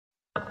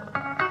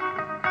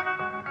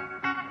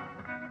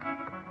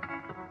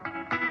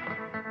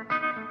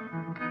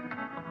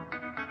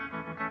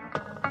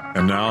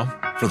And now,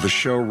 for the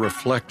show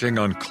reflecting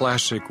on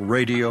classic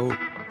radio,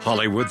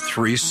 Hollywood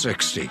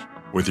 360,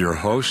 with your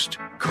host,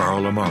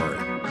 Carl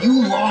Amari.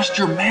 You lost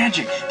your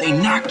magic. They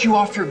knocked you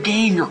off your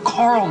game. Your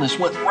Carlness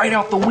went right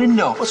out the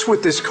window. What's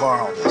with this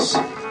Carlness?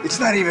 It's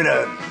not even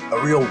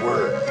a real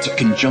word. It's a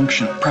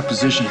conjunction, a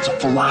preposition. It's a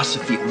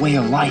philosophy, a way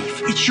of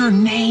life. It's your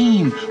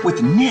name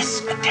with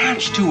ness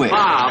attached to it.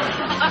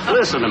 Bob,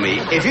 listen to me.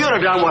 If you'd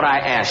have done what I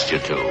asked you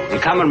to and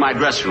come in my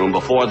dressing room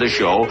before the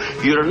show,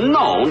 you'd have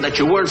known that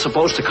you weren't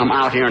supposed to come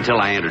out here until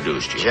I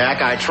introduced you.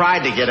 Jack, I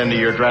tried to get into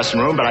your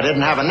dressing room, but I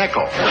didn't have a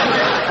nickel.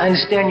 I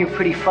understand you're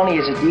pretty funny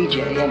as a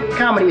DJ, and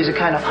comedy is a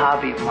kind of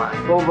hobby of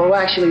mine. Well,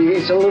 actually,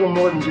 it's a little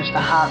more than just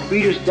a hobby.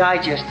 Reader's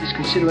Digest is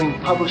considering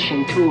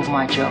publishing 2 of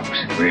my jokes.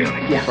 Really?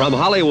 Yeah. From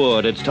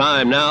Hollywood, it's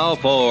time now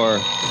for...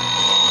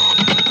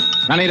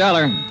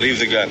 $20. Leave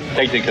the gun.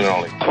 Take the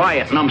cannoli.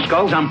 Quiet,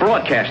 numbskulls. I'm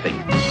broadcasting.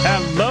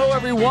 Hello,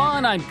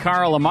 everyone. I'm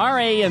Carl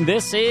Amari, and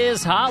this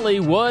is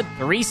Hollywood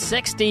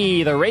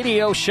 360, the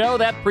radio show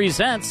that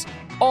presents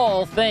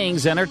all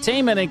things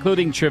entertainment,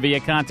 including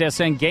trivia contests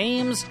and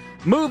games,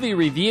 movie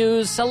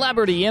reviews,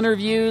 celebrity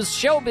interviews,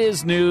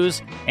 showbiz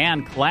news,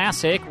 and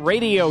classic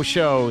radio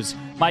shows.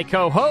 My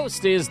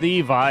co-host is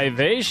the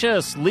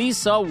vivacious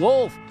Lisa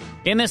Wolf.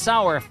 In this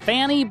hour,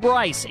 Fanny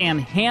Brice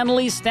and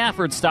Hanley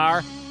Stafford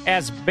star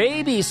as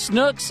Baby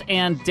Snooks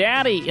and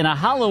Daddy in a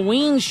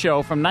Halloween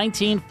show from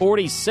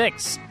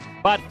 1946.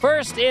 But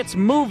first, it's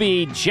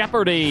Movie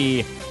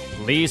Jeopardy!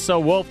 Lisa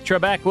Wolf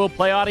Trebek will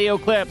play audio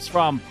clips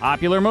from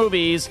popular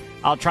movies.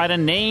 I'll try to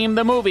name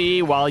the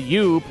movie while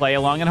you play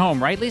along at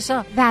home. Right,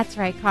 Lisa? That's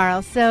right,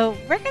 Carl. So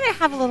we're going to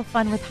have a little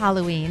fun with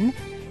Halloween.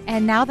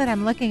 And now that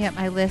I'm looking at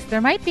my list, there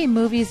might be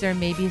movies or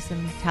maybe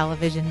some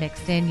television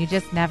mixed in. You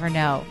just never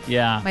know.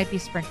 Yeah. Might be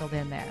sprinkled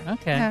in there.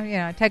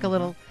 Okay. Take a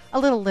little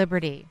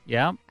liberty.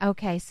 Yeah.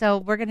 Okay, so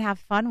we're going to have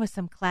fun with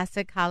some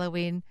classic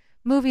Halloween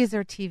movies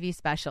or TV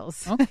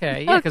specials.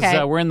 Okay, yeah,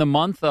 because we're in the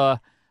month of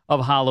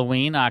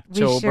Halloween,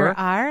 October. We sure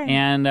are.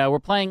 And we're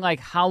playing like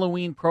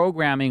Halloween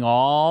programming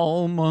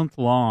all month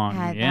long.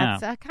 Yeah.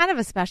 That's kind of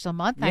a special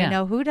month. Yeah. I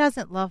know. Who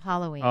doesn't love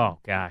Halloween? Oh,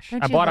 gosh.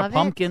 Don't I you bought a love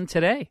pumpkin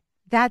today.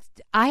 I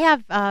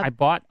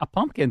bought a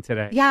pumpkin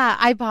today. Yeah,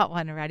 I bought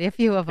one already, a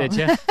few of them.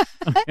 Did you?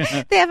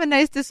 They have a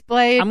nice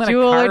display at I'm gonna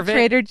Jewel or carve it.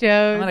 Trader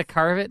Joe's. I'm going to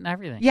carve it and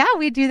everything. Yeah,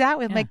 we do that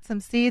with like some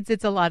seeds.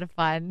 It's a lot of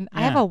fun. Yeah.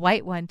 I have a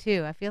white one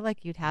too. I feel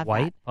like you'd have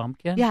White that.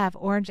 pumpkin? Yeah, I have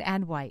orange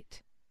and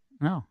white.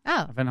 No. Oh.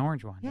 I have an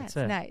orange one. Yeah, That's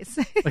it's it. nice.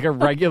 Like a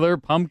regular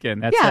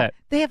pumpkin. That's yeah, it.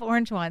 they have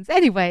orange ones.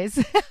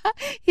 Anyways,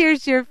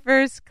 here's your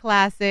first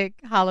classic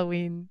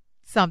Halloween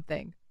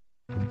something.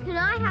 Can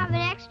I have an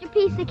extra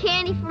piece of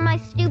candy for my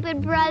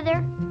stupid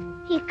brother?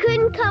 He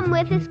couldn't come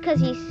with us because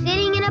he's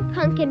sitting in a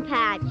pumpkin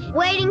patch,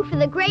 waiting for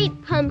the great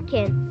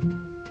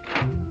pumpkin.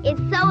 It's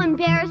so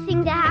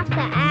embarrassing to have to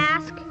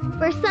ask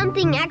for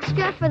something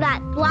extra for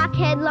that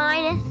blockhead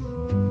Linus.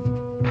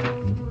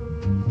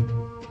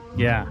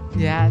 Yeah.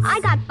 Yes. I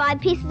got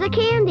 5 pieces of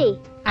candy.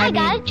 I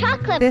got a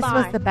chocolate this bar.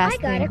 was the best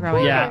thing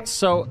growing Yeah, up.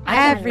 so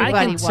Everybody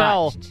I can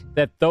tell watched.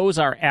 that those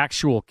are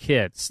actual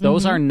kids.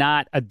 Those are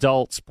not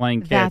adults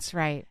playing kids. That's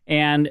right.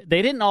 And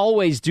they didn't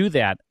always do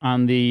that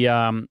on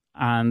the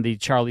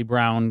Charlie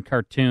Brown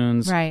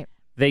cartoons. Right.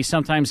 They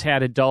sometimes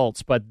had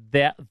adults, but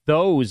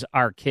those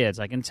are kids.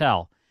 I can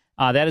tell.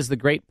 That is the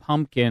Great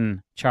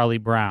Pumpkin, Charlie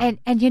Brown.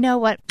 And you know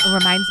what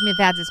reminds me of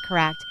that is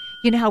correct.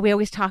 You know how we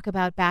always talk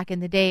about back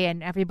in the day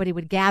and everybody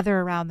would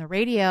gather around the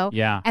radio?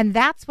 Yeah. And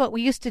that's what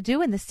we used to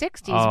do in the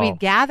 60s. Oh. We'd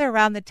gather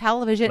around the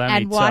television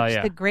and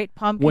watch the Great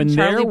Pumpkin, when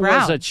Charlie Brown. When there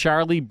was a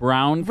Charlie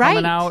Brown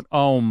coming out,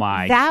 oh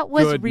my That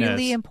was goodness.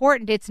 really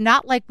important. It's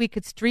not like we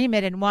could stream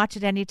it and watch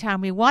it anytime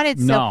we wanted.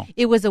 So No.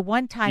 it was a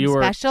one-time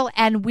special,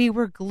 and we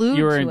were glued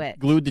to it.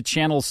 Glued to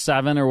Channel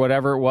 7 or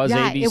whatever it was,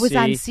 yeah, ABC. it was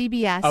on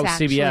CBS,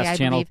 actually, CBS, I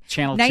Channel believe.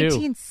 2.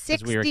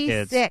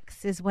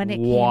 1966 is when it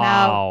came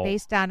out,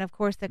 based on, of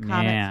course, the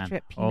comic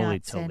strip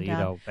Peanuts. Holy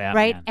Toledo, Batman.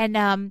 Right,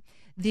 and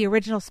the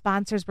original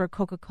sponsors were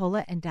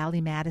Coca-Cola and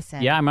Dolly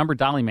Madison. Yeah, I remember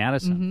Dolly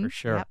Madison, for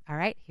sure. Yep. All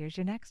right, here's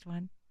your next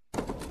one.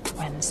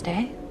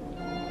 Wednesday.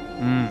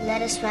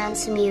 Let us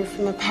ransom you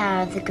from the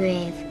power of the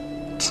grave.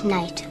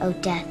 Tonight, O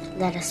death,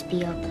 let us be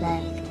your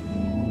plague.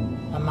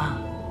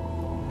 Mama.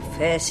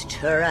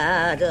 Fester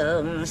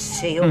Adams,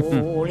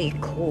 Seoli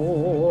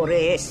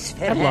Chorus.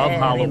 I love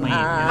Halloween.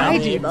 I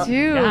do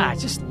too. Yeah, I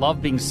just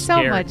love being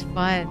scared. So much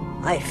fun.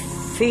 I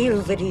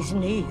feel that he's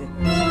near.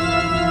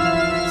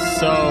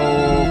 So,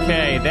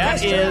 okay,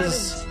 that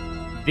is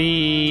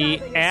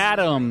the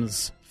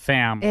Addams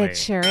Family. It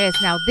sure is.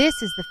 Now, this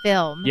is the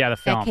film, the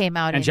film that came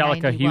out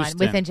Angelica in 91 Houston.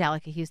 with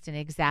Angelica Houston,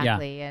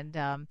 exactly. Yeah. And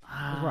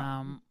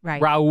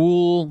right.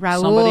 Raul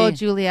somebody?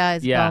 Julia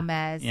is Yeah.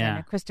 Gomez, Yeah.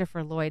 and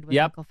Christopher Lloyd was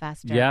Uncle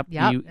Fester. Yep.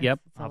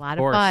 It's a lot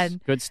of fun.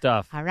 Good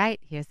stuff. All right,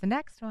 here's the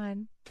next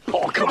one.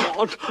 Oh, come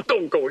on.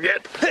 Don't go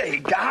yet.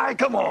 Hey, guy,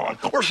 come on.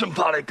 We're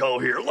simpatico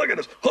here. Look at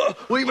us. Huh?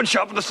 We even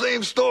shop at the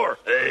same store.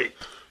 Hey,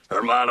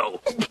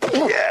 hermano.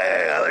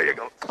 Yeah, there you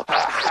go.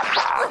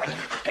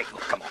 Hey,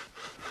 come on.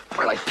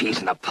 We're like keys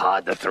in the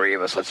pod, the three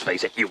of us. Let's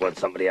face it, you want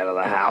somebody out of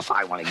the house.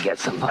 I want to get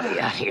somebody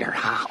out of your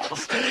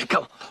house.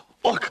 Come,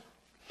 look.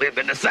 We've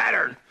been to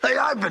Saturn. Hey,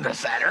 I've been to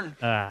Saturn.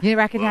 You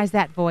recognize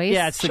that voice?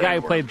 Yeah, it's the guy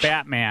who played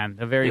Batman.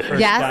 The very first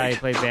guy who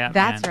played Batman.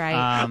 That's right.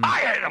 I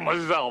hate him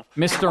myself.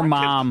 Mr.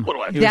 Mom.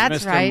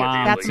 That's Mr. right.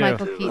 Mom, That's too.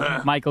 Michael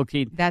Keaton. Michael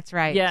Keaton. That's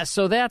right. Yeah,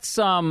 so that's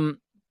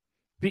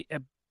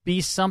be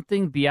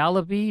something,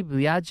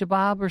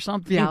 Beelzebub or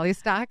something.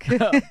 Bialystok.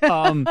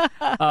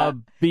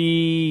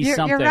 Be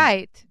something. You're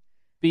right.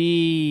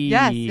 Be.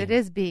 Yes, it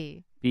is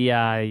B.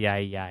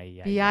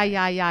 Beetlejuice.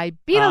 Yeah,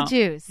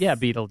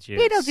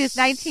 Beetlejuice.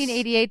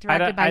 1988,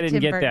 directed by Tim I didn't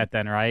get Burton. that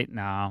then, right?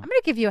 No. I'm going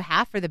to give you a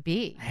half for the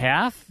B.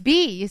 Half?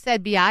 B. You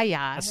said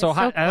B-I-Ya. So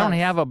I don't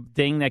have a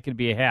ding that could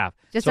be a half.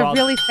 Just so a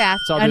really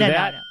fast. So I'll do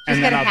that, Just and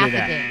get then a I'll half do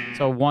that. a ding.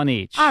 So one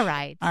each. All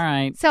right.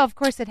 So of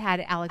course it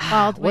had Alec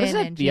Baldwin What is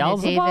it? and Gina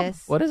Beelzebub?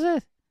 Davis. What is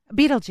it?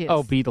 Beetlejuice.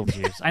 Oh,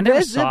 Beetlejuice. I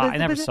never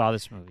saw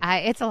this movie.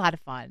 It's a lot of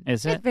fun.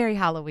 Is it? It's very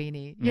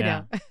Halloween-y, you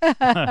know.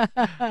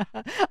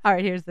 All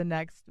right, here's the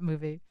next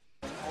movie.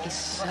 He's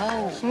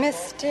so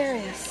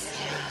mysterious.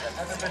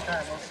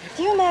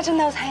 Do you imagine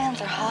those hands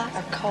are hot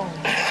or cold?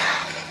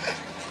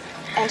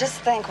 And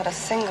just think what a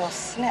single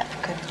snip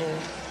could do.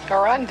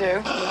 Or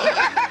undo.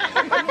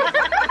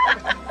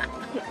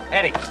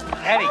 Eddie,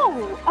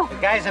 the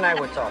guys and I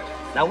were talking.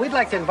 Now, we'd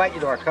like to invite you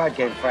to our card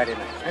game Friday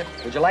night.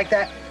 Would you like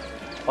that?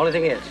 Only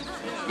thing is,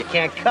 you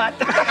can't cut.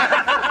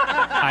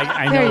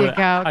 I know there you that.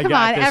 go. Come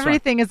on,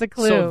 everything is a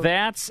clue. So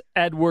that's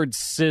Edward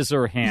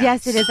Scissorhands.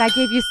 Yes, it is. I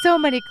gave you so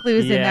many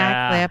clues in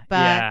that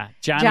clip.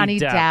 Johnny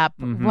Depp.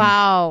 Mm-hmm.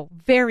 Wow,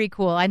 very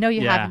cool. I know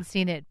you haven't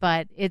seen it,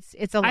 but it's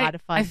a lot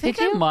of fun. I think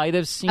Did you? I might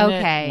have seen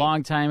it a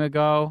long time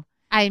ago.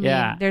 I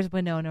mean, there's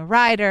Winona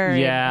Ryder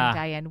and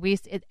Diane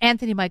Wiest.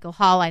 Anthony Michael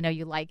Hall, I know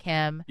you like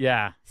him.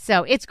 Yeah.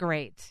 So it's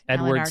great.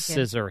 Edward Alan Arkin.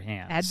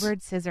 Scissorhands. Edward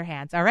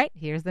Scissorhands. All right,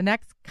 here's the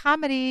next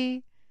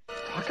comedy.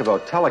 Talk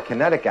about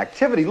telekinetic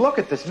activity. Look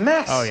at this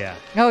mess. Oh, yeah.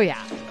 Oh,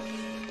 yeah.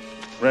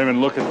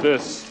 Raymond, look at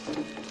this.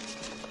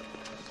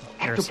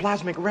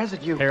 Ectoplasmic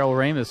residue. Harold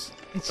Ramis.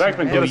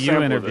 Beckman, get a you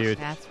sample interviewed.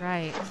 That's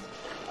right.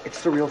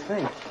 It's the real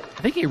thing. I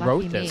think he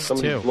wrote this,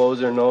 Somebody too. blows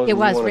their nose. It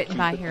was wanna written keep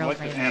by it. Harold I'd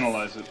like Ramis. to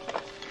analyze it.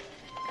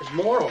 There's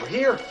more over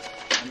here.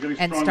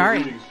 And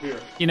starring.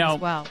 You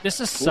know,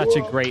 this is such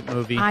a great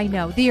movie. I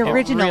know. The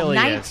original, really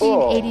is.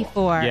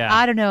 1984. Yeah.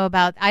 I don't know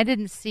about, I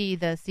didn't see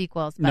the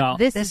sequels, but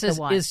this is the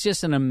one. It's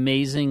just an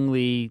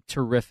amazingly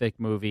terrific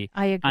movie.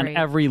 I agree. On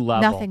every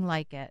level. Nothing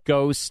like it.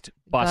 Ghostbusters.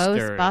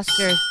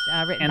 Ghostbusters,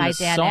 written and by the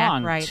Dan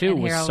song, Aykroyd too,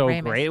 and was Harold so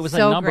Ramis. great. It was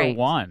so like number great.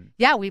 one.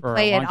 Yeah, we for a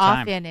play it long time.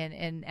 often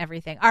and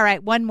everything. All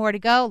right, one more to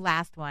go.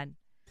 Last one.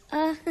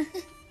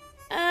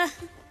 Hi.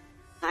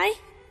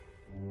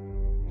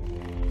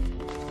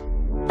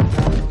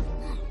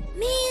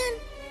 Man.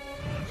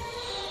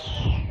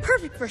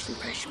 Perfect first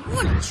impression.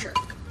 What a jerk.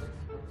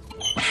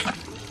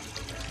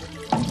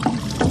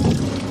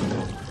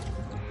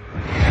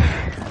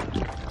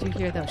 Do you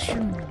hear those?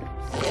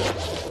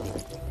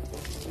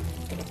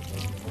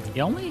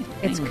 The only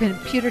It's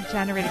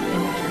computer-generated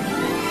imagery.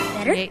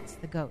 Better? Creates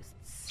the ghosts.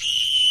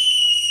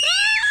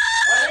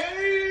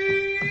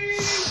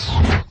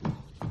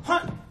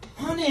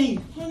 Honey,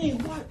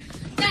 what?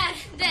 Dad,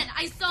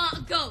 I saw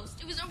a ghost.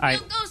 It was a real right,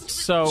 ghost. It was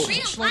so a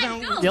real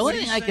life ghost. the only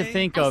thing I could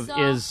think of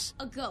is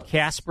a ghost.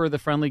 Casper the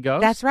Friendly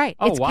Ghost. That's right.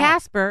 Oh, It's wow.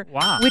 Casper,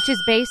 Wow. which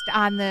is based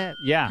on the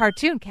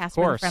cartoon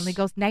Casper the course. Friendly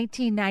Ghost,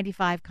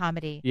 1995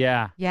 comedy.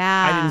 Yeah.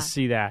 Yeah. I didn't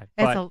see that.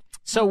 That's But,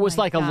 so it was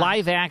my like gosh. a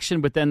live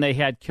action, but then they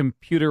had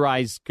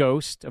computerized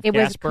Ghost of It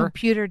was Casper.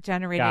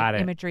 computer-generated Got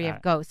it. imagery Got of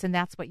it. ghosts, and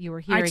that's what you were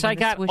All hearing. right, so I in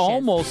the got swooshes.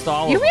 almost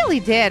all You of it. really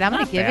did. I'm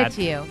going Not to give bad. it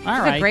to you. All It's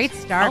right. a great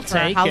start I'll for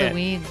our take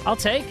Halloween. I'll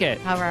take it.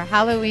 Our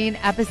Halloween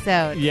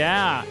episode.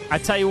 Yeah. I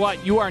tell you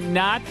what, you are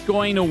not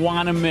going to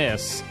want to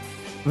miss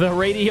the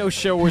radio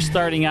show we're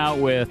starting out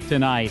with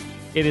tonight.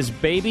 It is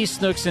Baby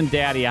Snooks and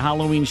Daddy, a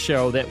Halloween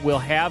show that will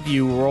have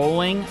you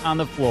rolling on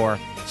the floor.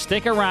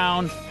 Stick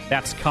around.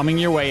 That's coming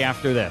your way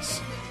after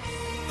this.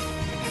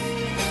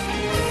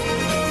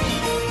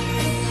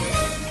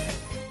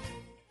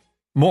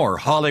 More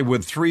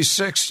Hollywood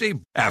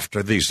 360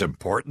 after these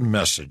important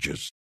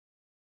messages.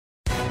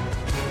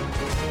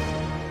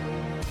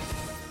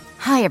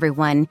 Hi,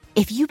 everyone.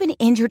 If you've been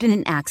injured in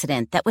an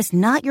accident that was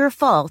not your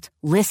fault,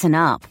 listen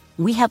up.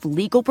 We have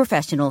legal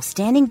professionals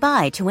standing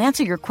by to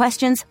answer your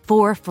questions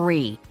for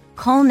free.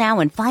 Call now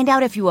and find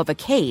out if you have a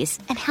case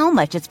and how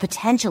much it's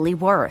potentially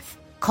worth.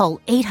 Call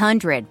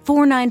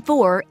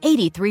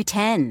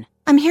 800-494-8310.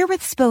 I'm here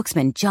with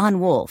spokesman John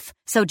Wolf.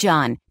 So,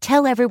 John,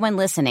 tell everyone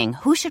listening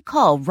who should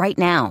call right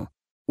now.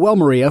 Well,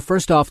 Maria,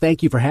 first off,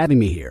 thank you for having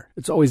me here.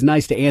 It's always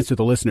nice to answer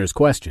the listeners'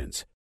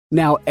 questions.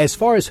 Now, as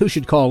far as who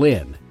should call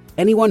in,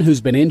 anyone who's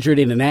been injured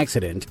in an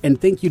accident and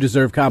think you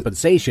deserve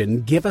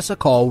compensation, give us a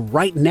call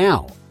right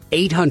now.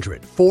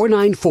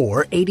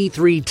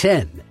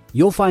 800-494-8310.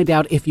 You'll find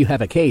out if you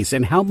have a case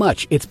and how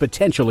much it's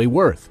potentially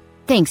worth.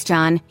 Thanks,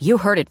 John. You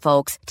heard it,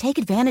 folks. Take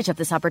advantage of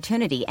this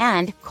opportunity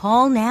and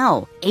call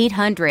now.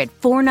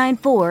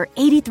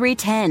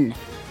 800-494-8310.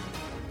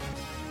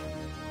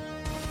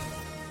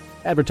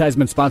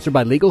 Advertisement sponsored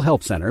by Legal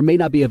Help Center. May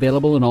not be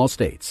available in all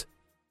states.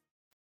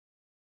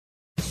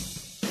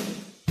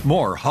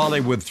 More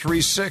Hollywood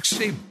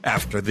 360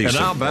 after these.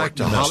 And now back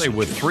to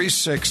Hollywood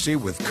 360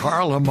 with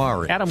Carl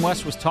Amari. Adam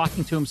West was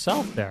talking to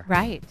himself there.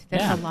 Right.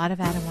 There's a lot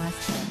of Adam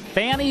West.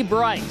 Fanny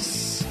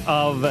Bryce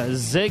of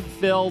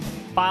Ziegfeld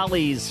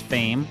Follies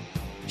fame.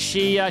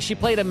 She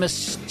played a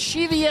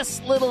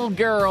mischievous little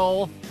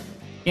girl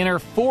in her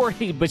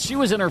 40s, but she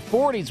was in her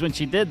 40s when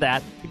she did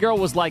that. The girl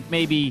was like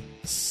maybe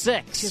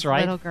 6, She's right?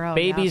 A little girl,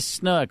 Baby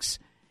Snooks.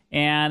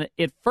 And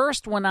it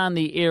first went on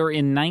the air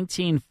in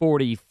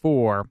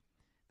 1944.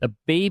 The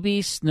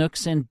Baby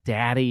Snooks and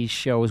Daddy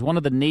Show was one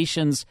of the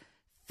nation's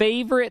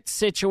favorite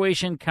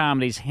situation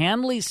comedies.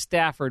 Hanley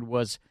Stafford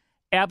was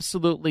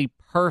absolutely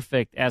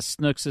perfect as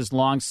Snooks'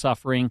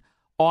 long-suffering,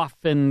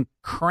 often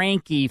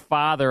cranky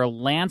father,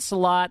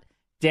 Lancelot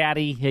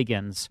Daddy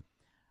Higgins.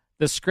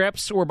 The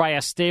scripts were by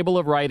a stable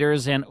of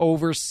writers and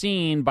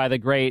overseen by the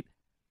great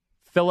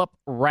Philip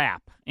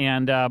Rapp.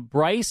 And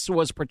Bryce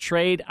was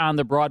portrayed on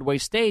the Broadway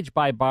stage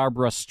by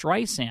Barbra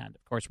Streisand.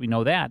 Of course, we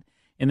know that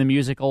in the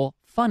musical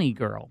Funny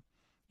Girl.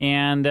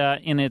 And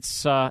in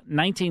its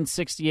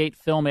 1968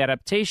 film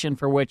adaptation,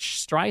 for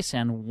which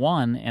Streisand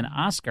won an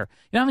Oscar.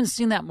 I haven't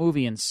seen that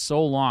movie in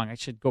so long. I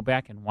should go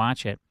back and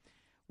watch it.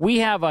 We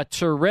have a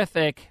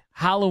terrific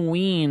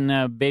Halloween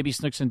Baby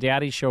Snooks and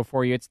Daddy show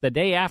for you. It's the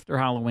day after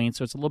Halloween,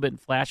 so it's a little bit in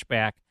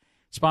flashback.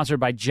 Sponsored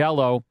by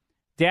Jell-O.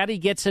 Daddy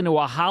gets into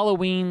a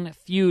Halloween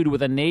feud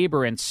with a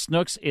neighbor, and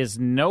Snooks is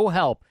no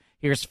help.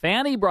 Here's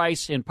Fanny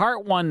Bryce in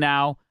part 1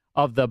 now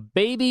of the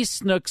Baby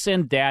Snooks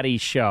and Daddy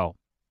show.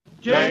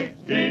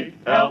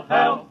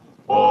 J-E-L-L-O.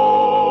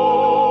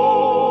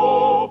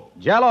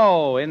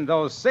 Jell-O in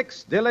those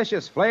 6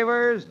 delicious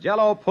flavors.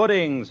 Jell-O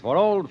puddings for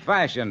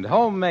old-fashioned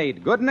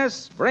homemade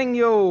goodness bring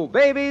you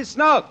Baby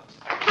Snooks.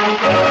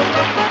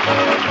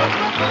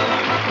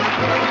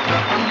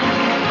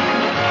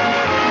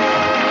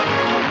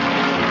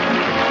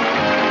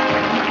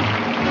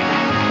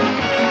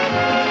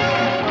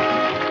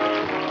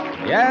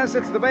 Yes,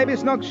 it's the Baby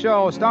Snooks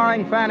Show,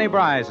 starring Fanny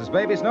Bryce as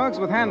Baby Snooks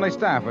with Hanley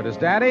Stafford as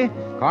Daddy,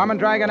 Carmen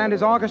Dragon and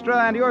his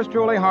orchestra, and yours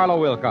truly, Harlow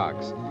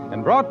Wilcox.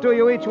 And brought to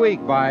you each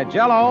week by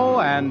Jell-O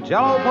and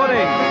Jell-O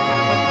Pudding.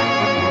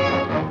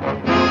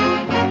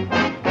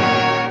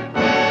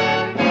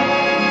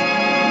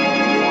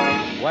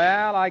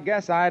 Well, I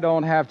guess I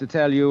don't have to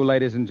tell you,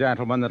 ladies and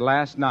gentlemen, that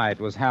last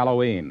night was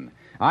Halloween.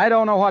 I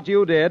don't know what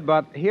you did,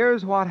 but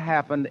here's what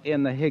happened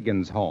in the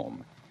Higgins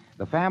home.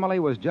 The family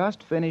was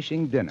just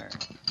finishing dinner.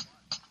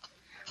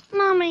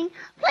 Mommy,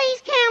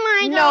 please can't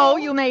I go? No,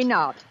 you may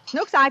not.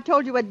 Snooks, I've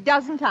told you a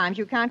dozen times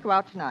you can't go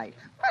out tonight.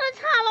 But it's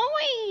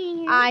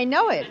Halloween. I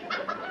know it.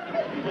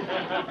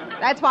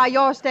 That's why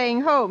you're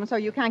staying home, so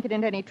you can't get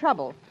into any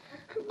trouble.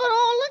 But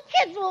all the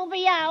kids will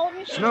be out.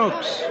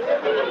 Snooks.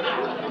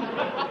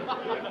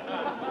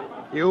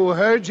 You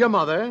heard your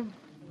mother.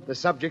 The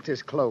subject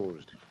is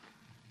closed.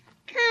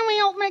 Can we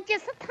open it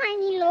just a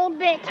tiny little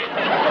bit?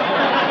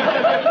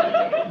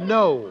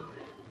 No.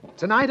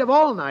 Tonight of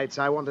all nights,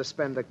 I want to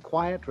spend a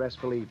quiet,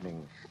 restful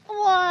evening.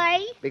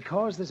 Why?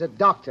 Because there's a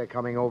doctor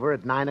coming over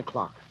at 9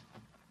 o'clock.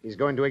 He's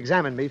going to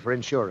examine me for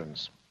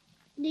insurance.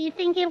 Do you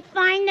think he'll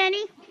find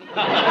any?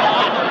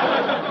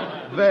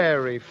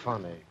 Very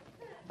funny.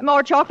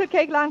 More chocolate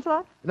cake,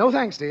 Lancelot? No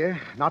thanks, dear.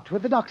 Not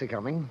with the doctor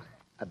coming.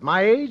 At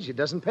my age, it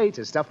doesn't pay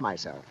to stuff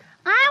myself.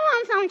 I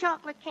want some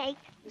chocolate cake.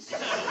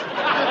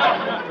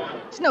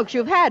 Snooks,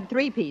 you've had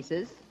 3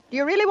 pieces. Do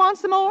you really want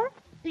some more?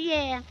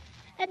 Yeah.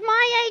 At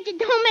my age, it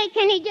don't make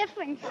any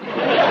difference.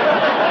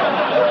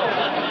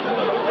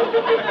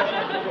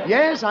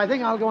 Yes, I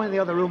think I'll go in the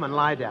other room and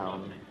lie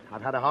down.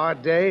 I've had a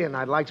hard day, and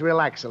I'd like to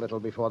relax a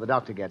little before the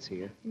doctor gets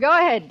here. Go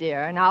ahead,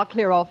 dear, and I'll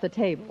clear off the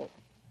table.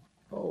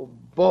 Oh,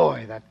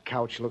 boy, that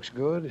couch looks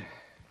good.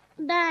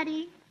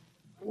 Daddy.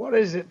 What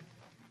is it?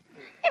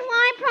 If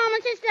I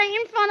promise to stay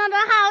in front of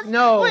the house...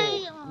 No,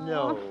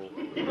 No.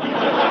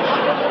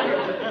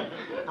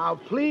 Now,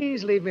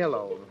 please leave me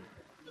alone.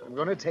 I'm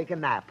going to take a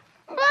nap.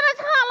 But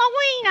it's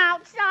Halloween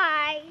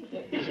outside.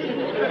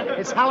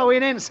 It's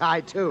Halloween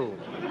inside, too.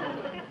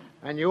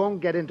 And you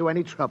won't get into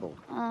any trouble.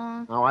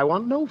 Now, I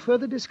want no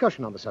further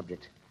discussion on the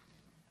subject.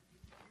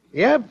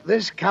 Yep,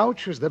 this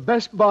couch was the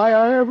best buy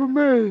I ever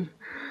made.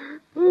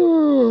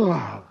 Ooh.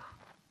 I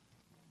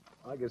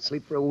could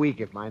sleep for a week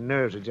if my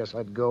nerves would just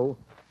let go.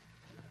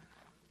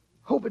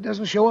 Hope it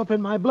doesn't show up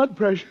in my blood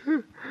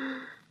pressure.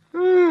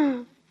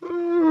 Boo!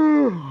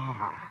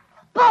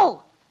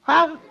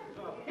 Huh?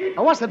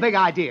 Now, what's the big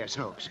idea,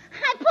 Snooks?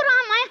 I put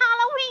on my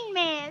Halloween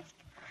mask.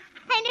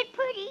 Ain't it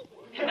pretty?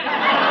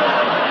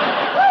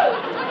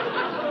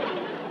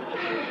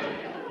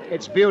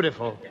 It's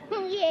beautiful.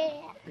 Yeah.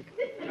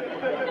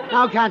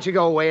 Now, can't you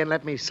go away and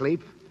let me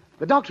sleep?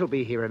 The doctor will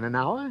be here in an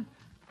hour.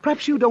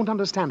 Perhaps you don't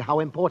understand how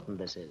important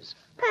this is.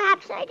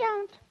 Perhaps I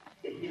don't.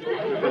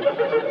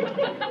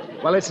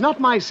 Well, it's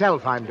not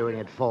myself I'm doing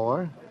it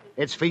for.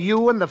 It's for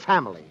you and the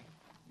family.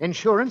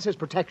 Insurance is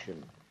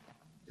protection.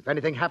 If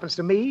anything happens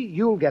to me,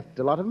 you'll get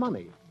a lot of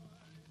money.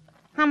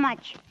 How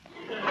much?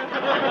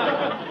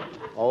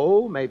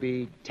 Oh,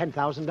 maybe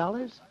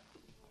 $10,000?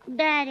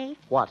 Daddy,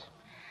 What?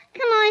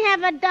 can I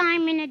have a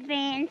dime in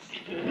advance?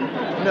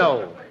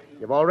 No.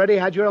 You've already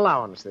had your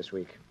allowance this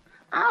week.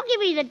 I'll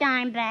give you the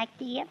dime back,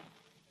 dear,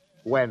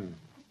 When?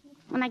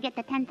 when I get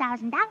the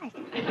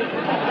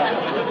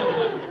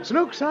 $10,000.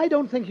 Snooks, I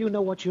don't think you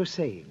know what you're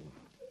saying.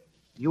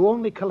 You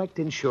only collect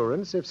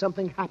insurance if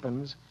something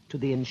happens to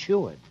the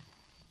insured.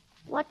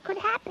 What could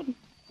happen?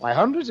 Why,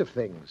 hundreds of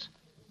things.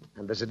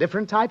 And there's a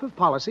different type of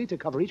policy to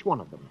cover each one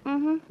of them.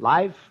 Mm-hmm.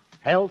 Life,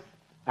 health,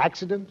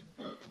 accident.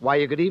 Why,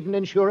 you could even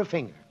insure a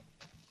finger.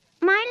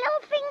 My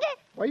little finger?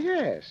 Why,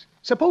 yes.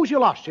 Suppose you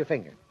lost your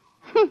finger.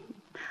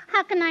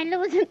 How can I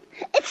lose it?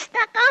 It's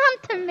stuck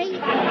onto me.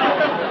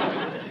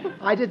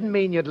 I didn't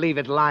mean you'd leave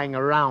it lying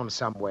around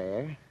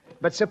somewhere.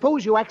 But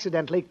suppose you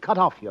accidentally cut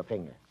off your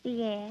finger.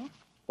 Yeah.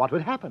 What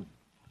would happen?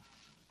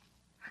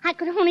 I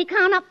could only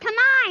count up to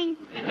 9.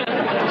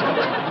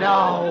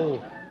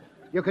 No.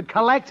 You could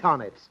collect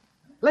on it.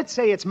 Let's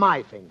say it's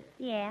my finger.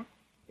 Yeah.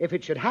 If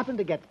it should happen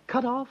to get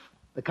cut off,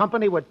 the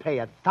company would pay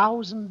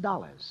 $1,000.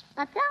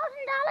 $1,000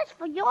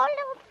 for your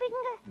little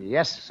finger?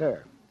 Yes,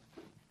 sir.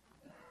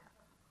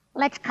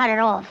 Let's cut it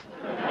off.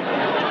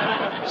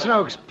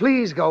 Snooks,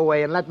 please go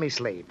away and let me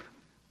sleep.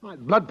 My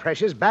blood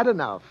pressure's bad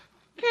enough.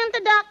 Can't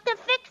the doctor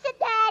fix it,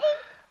 Daddy?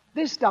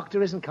 This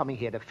doctor isn't coming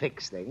here to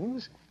fix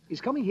things.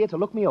 He's coming here to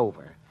look me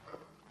over.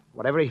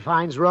 Whatever he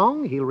finds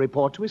wrong, he'll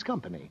report to his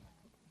company.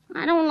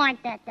 I don't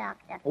like that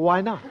doctor.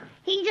 Why not?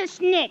 He's a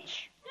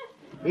snitch.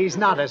 He's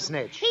not a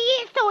snitch. He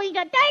is, so he's a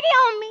dirty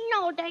old mean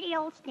old dirty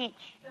old snitch.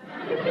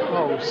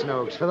 Oh,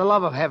 Snooks, for the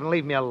love of heaven,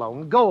 leave me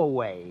alone. Go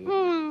away.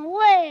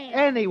 Where?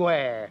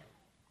 Anywhere.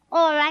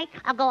 All right,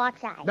 I'll go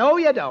outside. No,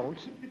 you don't.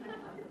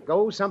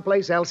 Go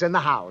someplace else in the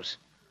house.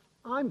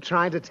 I'm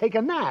trying to take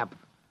a nap.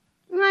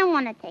 I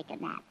want to take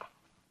a nap.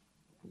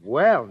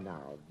 Well,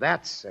 now,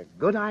 that's a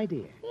good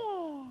idea.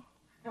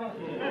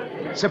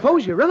 Yeah.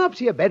 Suppose you run up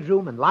to your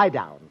bedroom and lie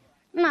down.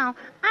 No, I want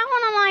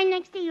to lie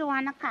next to you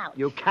on the couch.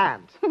 You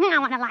can't. I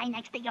want to lie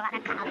next to you on the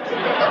couch.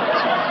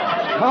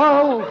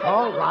 Oh,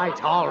 all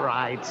right, all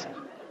right.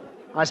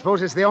 I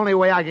suppose it's the only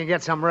way I can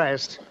get some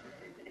rest.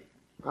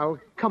 Well,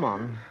 come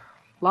on.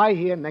 Lie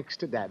here next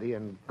to Daddy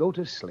and go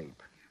to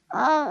sleep.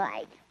 All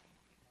right.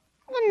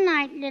 Good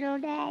night, little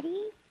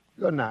Daddy.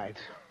 Good night.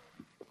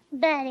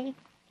 Daddy,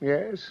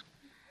 Yes?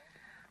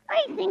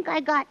 I think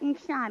I got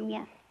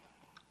insomnia.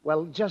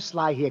 Well, just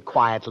lie here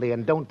quietly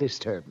and don't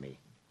disturb me.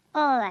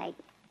 All right.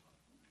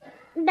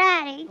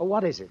 Daddy, Oh,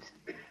 what is it?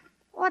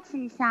 what's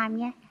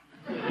insomnia?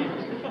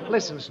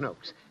 Listen,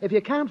 Snooks, if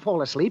you can't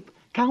fall asleep,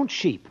 count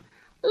sheep.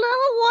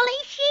 Little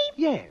woolly sheep?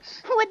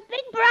 Yes. With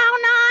big brown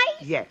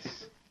eyes?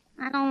 Yes.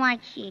 I don't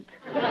like sheep.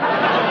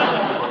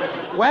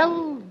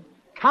 Well,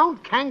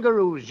 count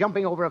kangaroos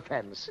jumping over a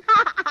fence.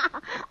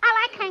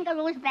 I like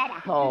kangaroos better.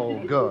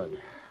 Oh, good.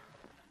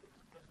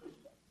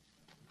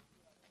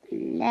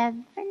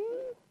 11,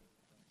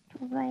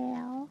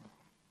 12,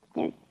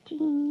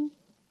 13,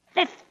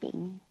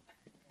 15,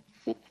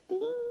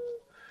 16,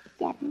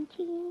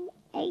 17,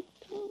 18,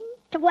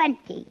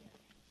 20,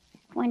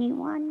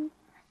 21,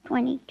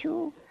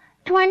 22,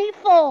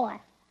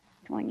 24,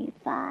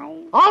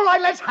 25. All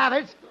right, let's have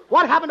it.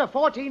 What happened to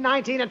 14,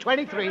 19, and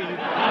 23?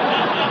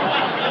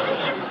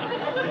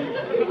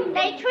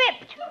 They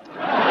tripped.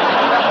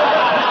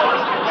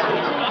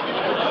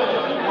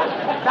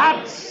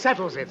 That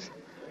settles it.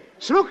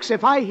 Snooks,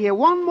 if I hear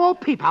one more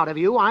peep out of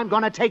you, I'm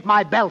going to take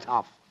my belt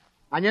off.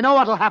 And you know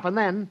what'll happen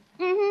then?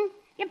 Mm-hmm.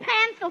 Your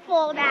pants will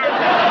fall down.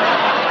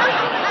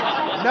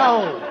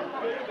 No.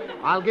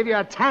 I'll give you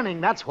a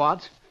tanning, that's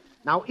what.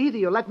 Now, either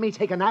you let me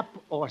take a nap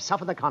or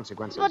suffer the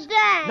consequences. But,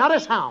 Dad. Not a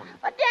sound.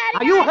 But,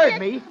 Daddy, Now, you I heard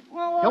just- me.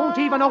 Don't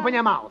even open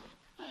your mouth.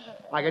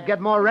 I could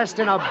get more rest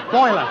in a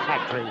boiler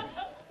factory.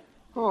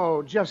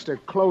 Oh, just to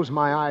close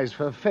my eyes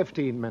for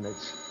 15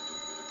 minutes.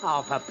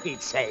 Oh, for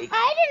Pete's sake.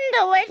 I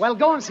didn't do it. Well,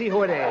 go and see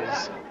who it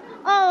is.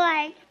 All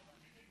right.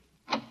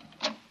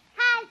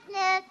 Hi,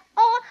 Snooks.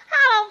 Oh,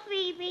 hello,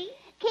 Phoebe.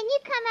 Can you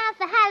come out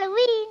for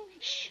Halloween?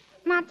 Shh,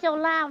 not so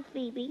loud,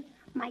 Phoebe.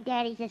 My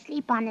daddy's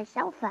asleep on the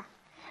sofa.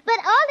 But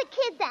all the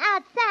kids are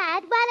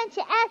outside. Why don't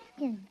you ask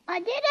him? I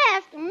did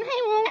ask him.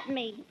 He won't let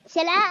me.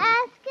 Shall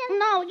I ask him?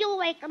 No, you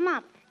wake him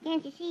up.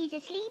 Can't you see he's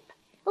asleep?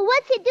 Well,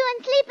 what's he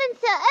doing sleeping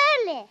so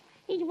early?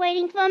 He's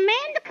waiting for a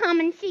man to come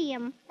and see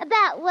him.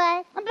 About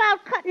what?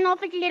 About cutting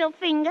off his little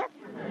finger.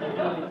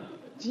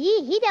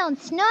 Gee, he don't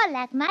snore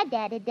like my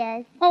daddy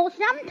does. Oh,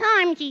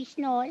 sometimes he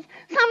snores.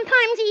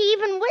 Sometimes he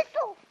even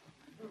whistles.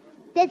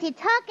 Does he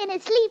talk in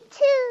his sleep,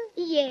 too?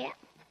 Yeah.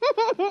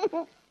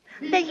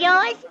 Does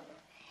yours?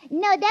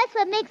 No, that's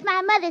what makes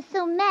my mother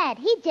so mad.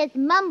 He just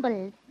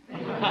mumbles.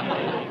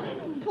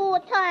 Poor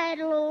tired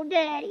little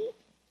daddy.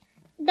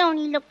 Don't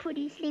he look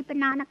pretty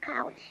sleeping on a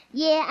couch?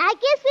 Yeah, I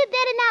guess we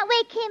better not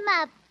wake him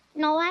up.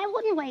 No, I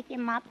wouldn't wake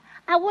him up.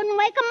 I wouldn't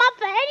wake him up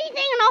for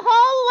anything in the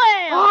whole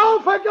world.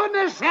 Oh, for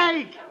goodness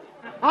sake!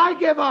 I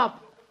give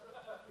up.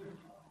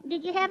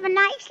 Did you have a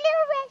nice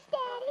little rest,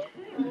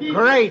 Daddy?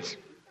 Great.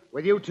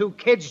 With you two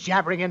kids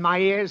jabbering in my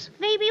ears.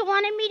 Phoebe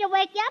wanted me to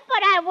wake you up,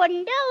 but I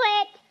wouldn't do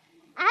it.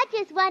 I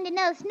just wanted to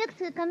know if Snooks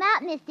could come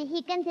out, Mr.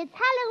 Higgins. It's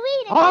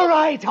Halloween. All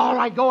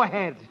right, go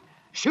ahead.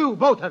 Shoo,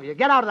 both of you,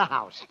 get out of the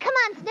house. Come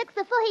on, Snooks,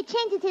 before he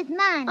changes his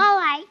mind. All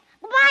right.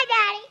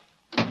 Bye,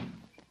 Daddy.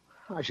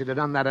 I should have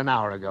done that an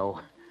hour ago.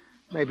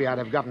 Maybe I'd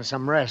have gotten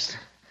some rest.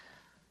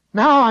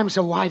 Now I'm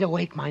so wide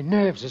awake, my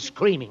nerves are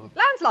screaming.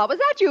 Lancelot, was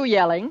that you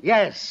yelling?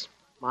 Yes,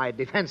 my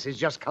defenses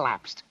just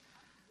collapsed.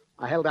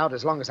 I held out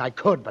as long as I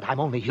could, but I'm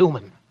only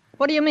human.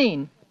 What do you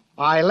mean?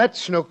 I let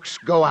Snooks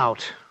go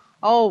out.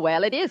 Oh,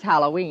 well, it is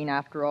Halloween,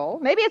 after all.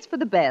 Maybe it's for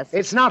the best.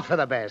 It's not for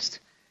the best.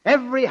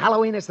 Every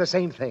Halloween is the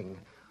same thing.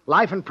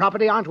 Life and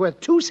property aren't worth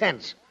 2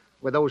 cents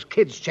with those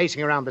kids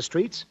chasing around the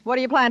streets. What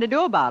do you plan to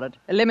do about it?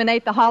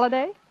 Eliminate the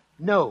holiday?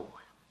 No,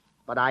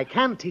 but I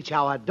can teach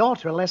our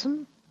daughter a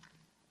lesson.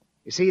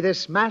 You see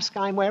this mask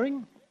I'm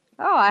wearing?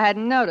 Oh, I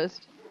hadn't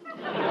noticed.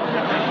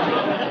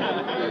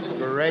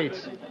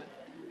 Great.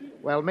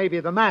 Well, maybe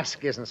the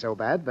mask isn't so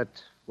bad,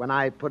 but when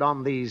I put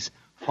on these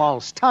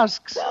false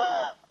tusks...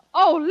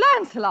 Oh,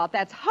 Lancelot,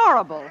 that's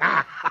horrible.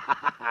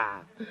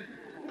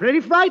 Pretty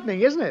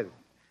frightening, isn't it?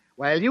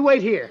 Well, you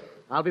wait here.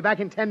 I'll be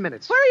back in 10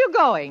 minutes. Where are you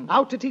going?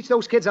 Out to teach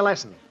those kids a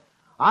lesson.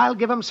 I'll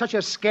give them such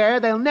a scare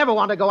they'll never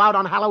want to go out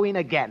on Halloween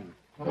again.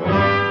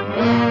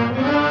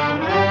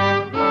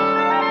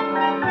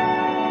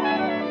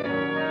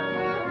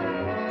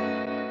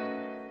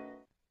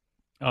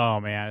 Oh,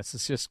 man, this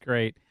is just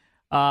great.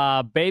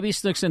 Baby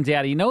Snooks and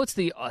Daddy. You know,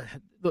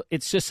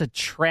 it's just a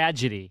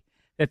tragedy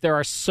that there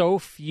are so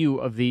few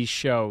of these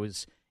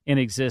shows in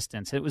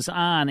existence. It was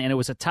on, and it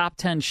was a top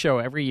 10 show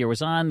every year. It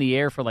was on the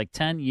air for like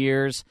 10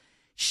 years.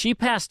 She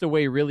passed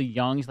away really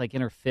young, like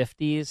in her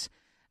 50s.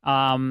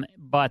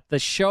 But the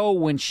show,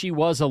 when she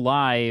was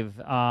alive,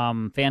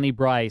 Fanny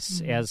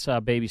Bryce as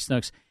Baby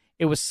Snooks,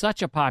 it was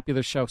such a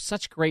popular show,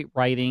 such great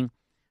writing.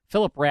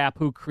 Philip Rapp,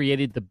 who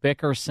created The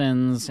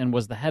Bickersons and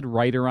was the head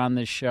writer on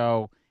this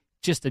show,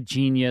 just a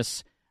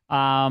genius.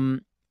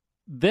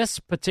 This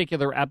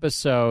particular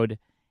episode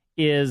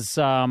is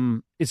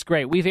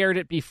great. We've aired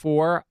it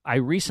before. I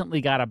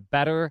recently got a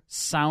better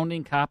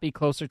sounding copy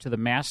closer to the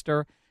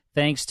master,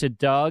 thanks to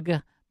Doug,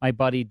 my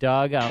buddy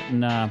Doug, out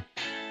in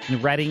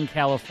Redding,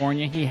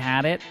 California. He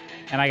had it,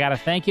 and I got to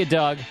thank you,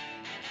 Doug,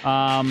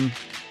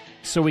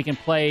 so we can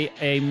play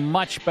a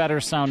much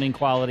better sounding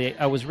quality.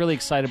 I was really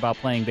excited about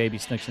playing Baby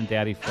Snooks and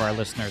Daddy for our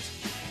listeners.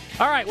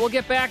 All right, we'll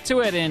get back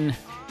to it in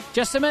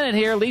just a minute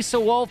here. Lisa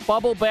Wolf,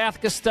 Bubble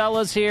Bath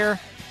Costella's here.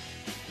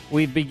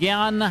 We've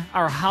begun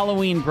our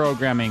Halloween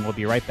programming. We'll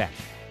be right back.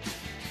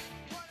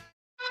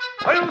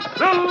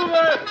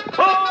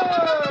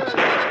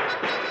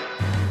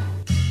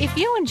 If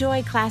you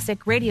enjoy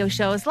classic radio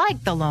shows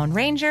like The Lone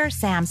Ranger,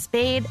 Sam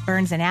Spade,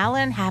 Burns and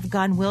Allen, Have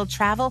Gun Will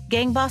Travel,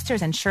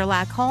 Gangbusters, and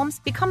Sherlock Holmes,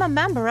 become a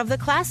member of the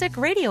Classic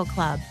Radio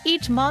Club.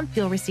 Each month,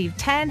 you'll receive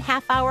 10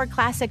 half-hour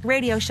classic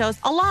radio shows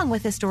along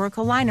with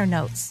historical liner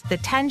notes. The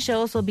 10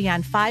 shows will be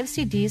on 5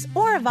 CDs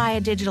or via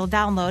digital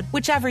download,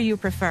 whichever you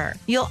prefer.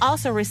 You'll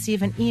also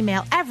receive an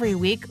email every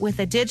week with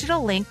a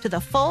digital link to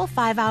the full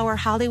 5-hour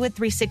Hollywood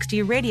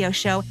 360 radio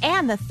show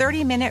and the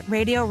 30-minute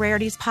Radio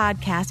Rarities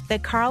podcast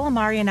that Carl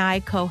Amari and I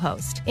co-host.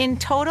 In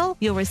total,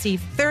 you'll receive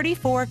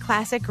 34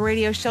 classic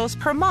radio shows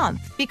per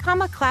month.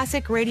 Become a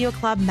Classic Radio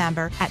Club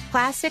member at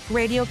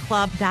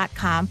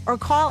classicradioclub.com or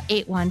call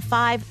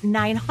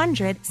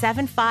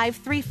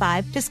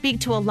 815-900-7535 to speak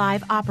to a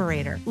live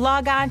operator.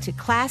 Log on to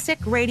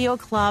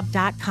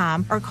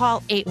classicradioclub.com or call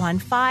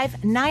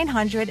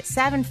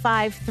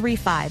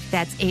 815-900-7535.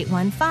 That's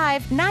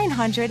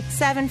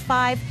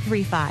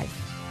 815-900-7535.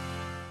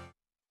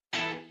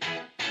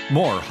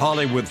 More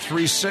Hollywood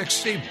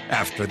 360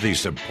 after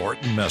these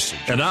important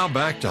messages. And now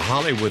back to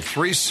Hollywood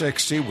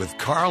 360 with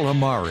Carl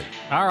Amari.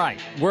 All right,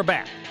 we're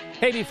back.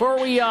 Hey, before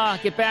we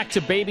get back to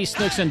Baby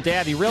Snooks and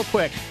Daddy, real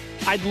quick,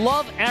 I'd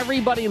love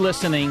everybody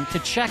listening to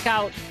check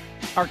out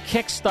our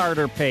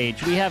Kickstarter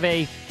page. We have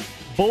a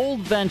Bold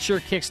Venture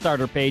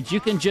Kickstarter page. You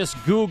can just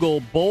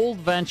Google Bold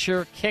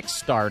Venture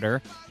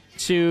Kickstarter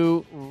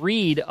to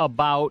read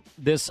about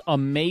this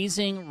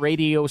amazing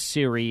radio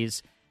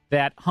series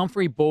that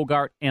Humphrey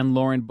Bogart and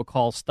Lauren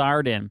Bacall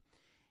starred in.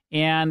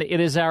 And it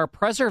is our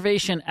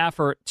preservation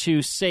effort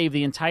to save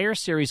the entire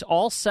series,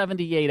 all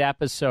 78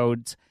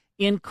 episodes,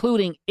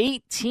 including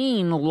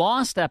 18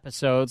 lost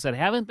episodes that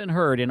haven't been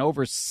heard in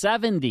over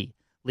 70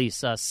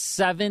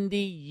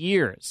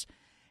 years.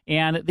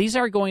 And these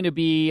are going to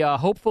be,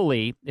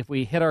 hopefully, if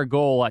we hit our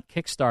goal at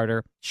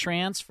Kickstarter,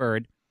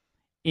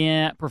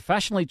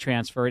 professionally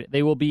transferred.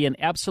 They will be in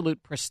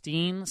absolute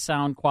pristine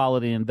sound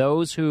quality, and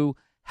those who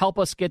help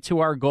us get to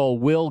our goal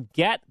will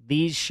get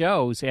these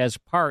shows as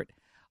part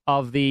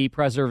of the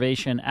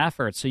preservation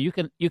effort. So you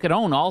can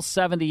own all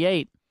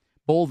 78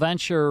 Bold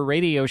Venture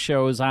radio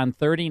shows on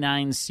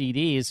 39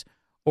 CDs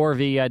or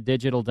via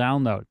digital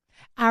download.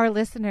 Our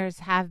listeners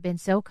have been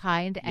so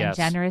kind and Yes.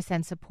 generous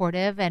and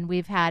supportive, and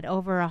we've had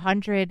over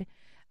 100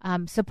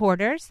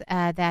 supporters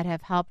that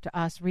have helped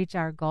us reach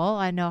our goal.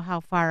 I know how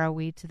far are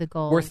we to the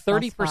goal? We're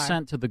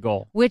 30% to the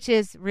goal. Which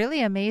is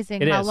really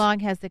amazing. How long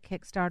has the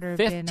Kickstarter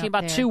been up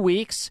about there? 2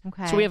 weeks.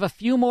 Okay. So we have a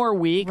few more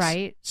weeks.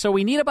 Right. So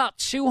we need about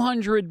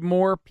 200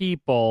 more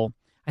people.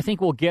 I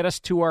think will get us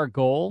to our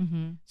goal.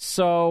 Mm-hmm.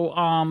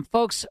 So,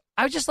 folks,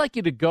 I would just like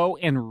you to go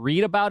and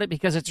read about it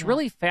because it's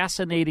really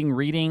fascinating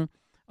reading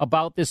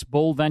about this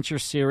Bold Venture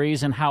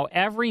series and how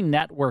every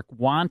network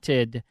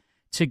wanted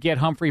to get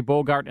Humphrey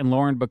Bogart and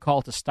Lauren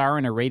Bacall to star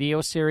in a radio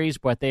series,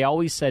 but they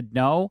always said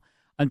no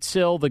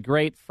until the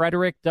great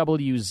Frederick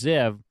W.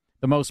 Ziv,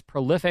 the most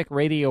prolific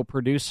radio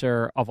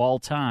producer of all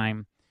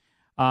time,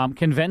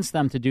 convinced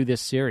them to do this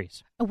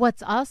series.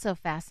 What's also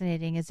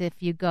fascinating is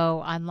if you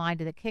go online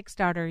to the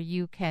Kickstarter,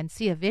 you can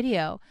see a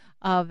video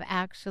of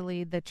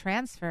actually the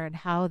transfer and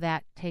how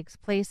that takes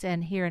place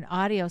and hear an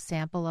audio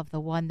sample of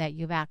the one that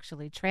you've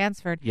actually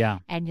transferred. Yeah.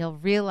 And you'll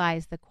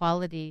realize the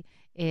quality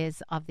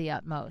is of the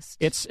utmost.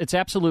 It's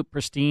absolute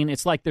pristine.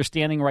 It's like they're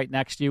standing right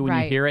next to you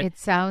when you hear it. It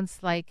sounds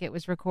like it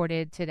was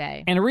recorded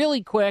today. And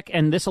really quick,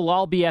 and this will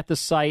all be at the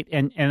site,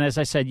 and as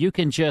I said, you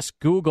can just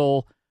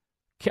Google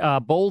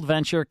Bold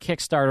Venture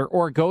Kickstarter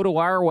or go to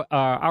our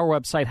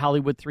website,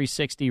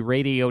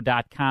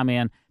 Hollywood360radio.com,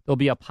 and there'll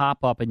be a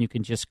pop-up, and you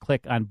can just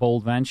click on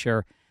Bold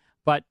Venture.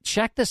 But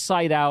check the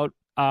site out.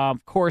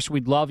 Of course,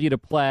 we'd love you to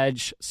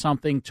pledge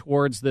something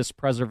towards this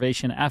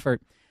preservation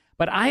effort.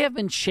 But I have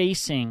been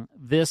chasing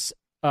this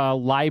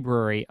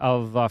library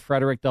of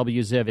Frederick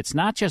W. Ziv. It's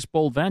not just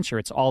Bold Venture.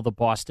 It's all the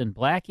Boston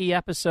Blackie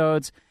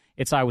episodes.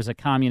 It's I Was a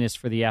Communist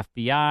for the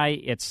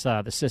FBI. It's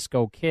the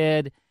Cisco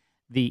Kid,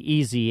 the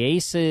Easy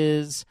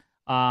Aces,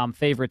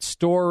 Favorite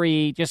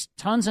Story, just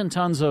tons and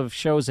tons of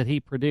shows that he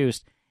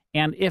produced.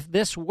 And if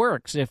this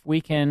works, if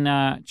we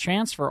can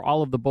transfer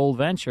all of the Bold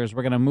Ventures,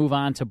 we're going to move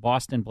on to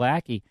Boston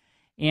Blackie.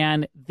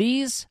 And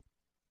these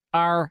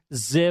are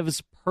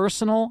Ziv's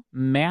personal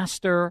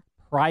master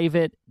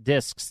private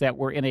discs that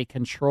were in a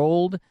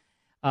controlled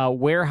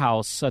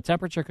warehouse, a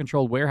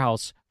temperature-controlled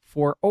warehouse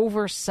for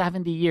over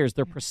 70 years.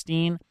 They're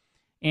pristine.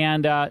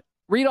 And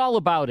read all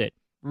about it,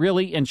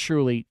 really and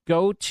truly.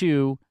 Go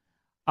to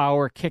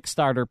our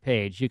Kickstarter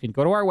page. You can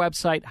go to our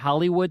website,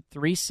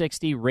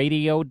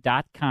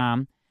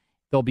 Hollywood360radio.com.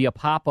 There'll be a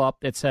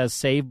pop-up that says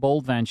Save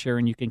Bold Venture,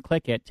 and you can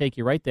click it, take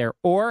you right there.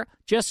 Or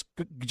just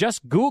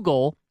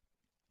Google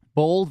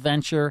Bold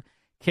Venture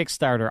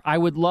Kickstarter. I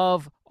would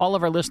love all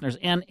of our listeners.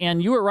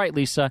 And you were right,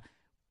 Lisa.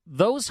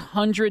 Those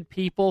 100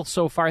 people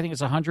so far, I think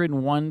it's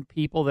 101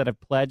 people that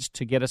have pledged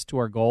to get us to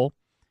our goal.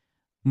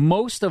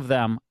 Most of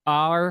them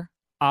are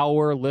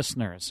our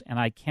listeners, and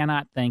I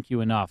cannot thank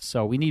you enough.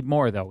 So we need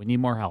more, though. We need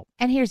more help.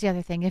 And here's the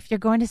other thing. If you're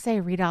going to say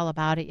read all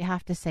about it, you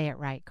have to say it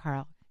right,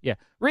 Carl. Yeah.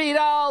 Read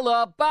all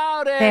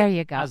about it. There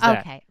you go. How's that?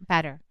 Okay,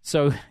 better.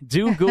 So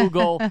do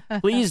Google.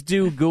 Please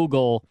do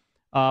Google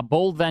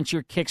Bold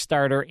Venture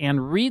Kickstarter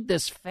and read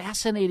this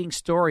fascinating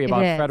story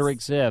about Frederick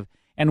Ziv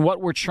and what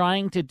we're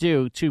trying to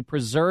do to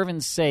preserve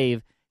and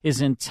save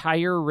his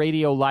entire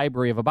radio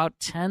library of about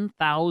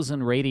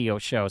 10,000 radio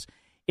shows.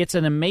 It's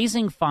an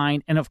amazing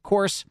find, and of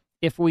course,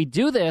 if we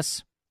do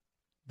this,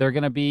 they're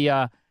going to be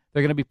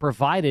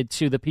provided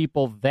to the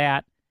people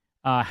that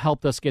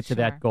helped us get to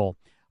that goal.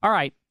 All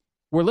right,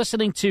 we're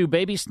listening to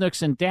Baby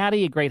Snooks and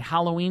Daddy, a great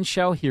Halloween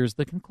show. Here's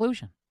the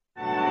conclusion.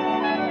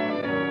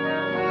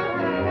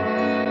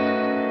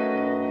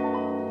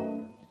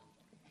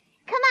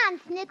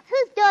 Snooks,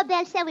 whose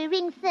doorbell shall we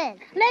ring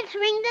first? Let's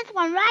ring this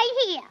one right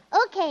here.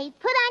 Okay,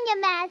 put on your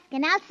mask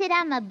and I'll sit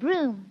on my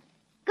broom.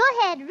 Go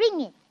ahead,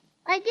 ring it.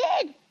 I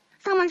did.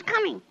 Someone's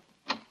coming.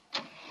 Trick or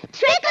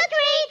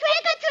treat,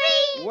 trick or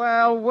treat.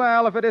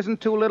 Well, if it isn't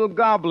two little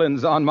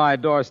goblins on my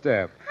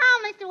doorstep.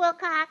 How, Mr.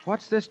 Wilcox?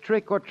 What's this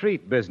trick or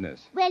treat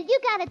business? Well, you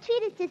gotta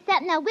treat us to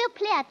something or we'll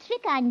play a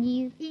trick on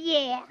you.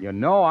 Yeah. You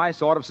know, I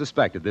sort of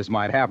suspected this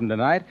might happen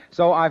tonight,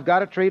 so I've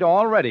got a treat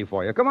all ready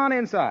for you. Come on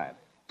inside.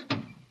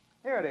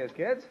 Here it is,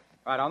 kids.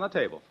 Right on the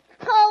table.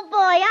 Oh, boy,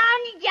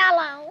 orange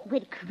Jell-O.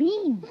 With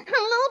cream.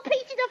 Little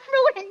pieces of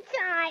fruit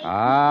inside.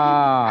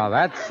 Ah,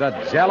 that's a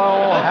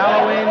Jell-O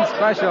Halloween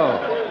special.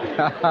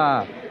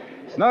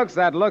 Snooks,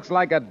 that looks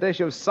like a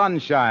dish of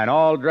sunshine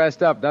all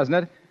dressed up, doesn't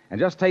it? And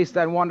just taste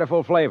that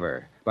wonderful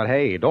flavor. But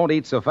hey, don't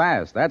eat so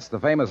fast. That's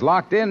the famous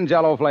locked-in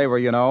Jell-O flavor,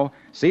 you know.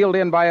 Sealed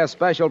in by a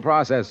special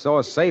process, so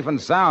it's safe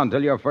and sound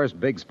till your first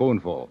big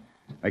spoonful.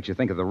 Makes you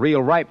think of the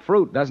real ripe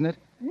fruit, doesn't it?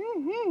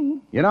 Mm-hmm.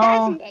 You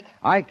know,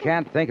 I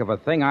can't think of a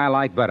thing I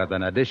like better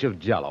than a dish of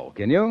Jell-O.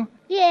 Can you?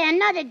 Yeah,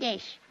 another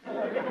dish.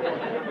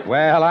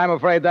 Well, I'm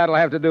afraid that'll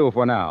have to do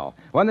for now.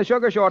 When the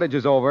sugar shortage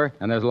is over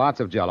and there's lots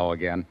of Jell-O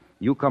again,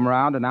 you come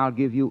around and I'll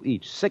give you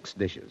each 6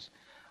 dishes.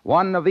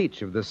 One of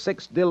each of the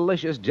 6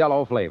 delicious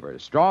Jell-O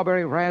flavors.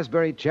 Strawberry,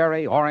 raspberry,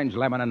 cherry, orange,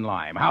 lemon, and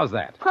lime. How's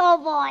that? Oh,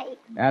 boy.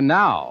 And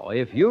now,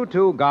 if you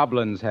 2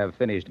 goblins have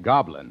finished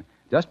gobbling,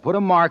 just put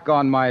a mark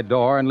on my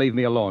door and leave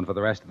me alone for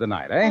the rest of the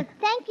night, eh?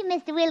 Thank you,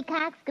 Mr.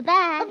 Wilcox.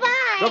 Goodbye.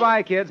 Goodbye.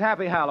 Goodbye, kids.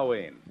 Happy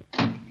Halloween.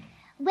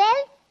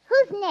 Well,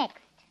 who's next?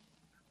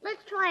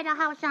 Let's try the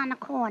house on the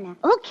corner.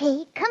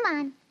 Okay, come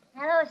on.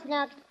 Hello,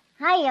 Snooks.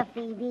 Hiya,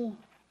 Phoebe.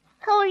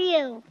 Who are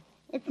you?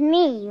 It's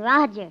me,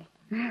 Roger.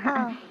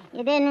 Oh.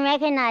 You didn't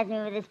recognize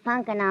me with this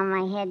pumpkin on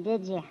my head,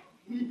 did you?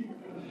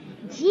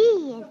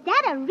 Gee, is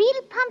that a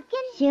real pumpkin?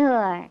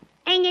 Sure.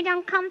 Ain't it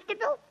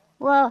uncomfortable?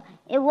 Well,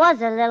 it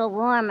was a little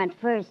warm at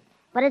first,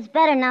 but it's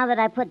better now that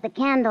I put the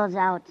candles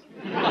out.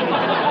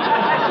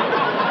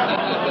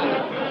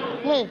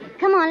 Hey,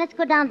 come on, let's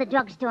go down to the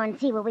drugstore and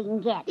see what we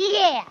can get.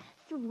 Yeah,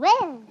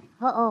 swell.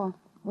 Uh-oh,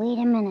 wait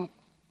a minute.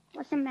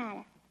 What's the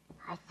matter?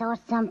 I saw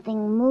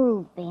something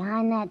move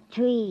behind that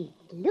tree.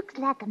 It looks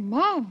like a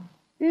man.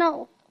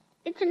 No,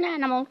 it's an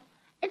animal.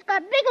 It's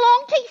got big,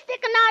 long teeth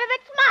sticking out of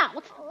its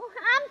mouth. Oh,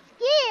 I'm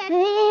scared.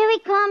 Here he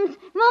comes.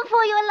 Run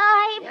for your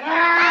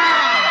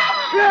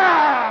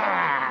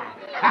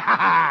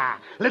life.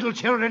 Little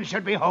children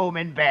should be home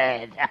in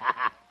bed.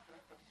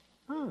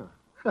 Oh.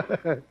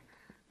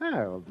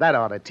 Well, that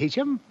ought to teach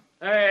them.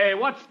 Hey,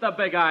 what's the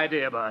big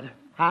idea, Bud?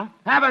 Huh?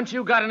 Haven't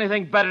you got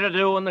anything better to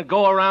do than to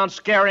go around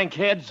scaring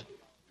kids?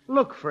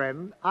 Look,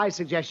 friend, I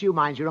suggest you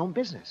mind your own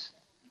business.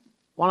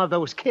 One of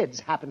those kids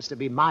happens to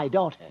be my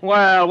daughter.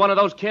 Well, one of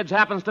those kids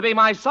happens to be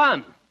my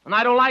son. And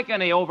I don't like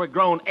any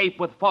overgrown ape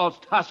with false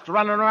tusks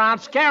running around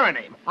scaring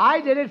him. I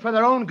did it for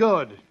their own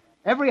good.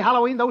 Every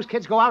Halloween, those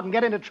kids go out and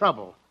get into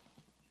trouble.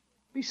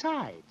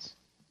 Besides,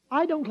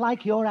 I don't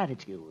like your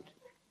attitude.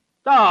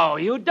 Oh,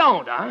 you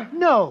don't, huh?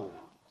 No.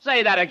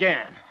 Say that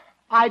again.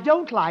 I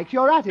don't like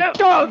your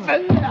attitude.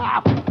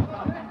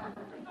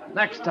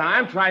 Next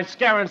time, try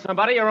scaring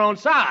somebody your own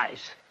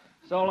size.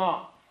 So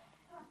long.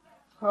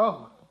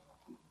 Oh,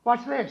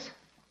 what's this?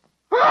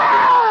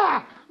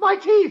 Ah! My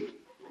teeth!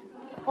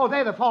 Oh,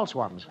 they're the false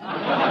ones. Oh,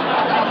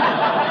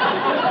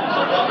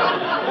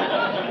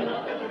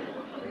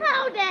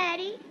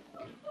 Daddy.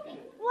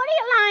 What are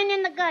you lying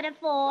in the gutter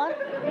for?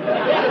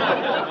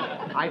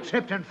 I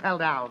tripped and fell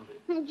down.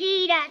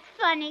 Gee, that's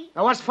funny.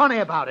 Now, what's funny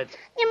about it?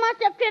 You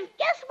must have tripped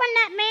just when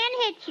that man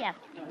hit you.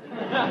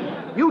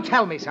 You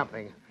tell me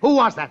something. Who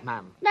was that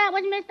man? That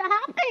was Mr.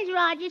 Hopkins,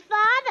 Roger's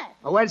father.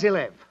 Oh, where does he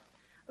live?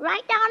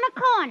 Right down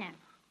the corner.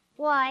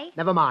 Why?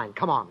 Never mind.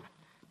 Come on.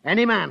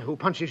 Any man who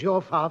punches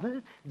your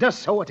father does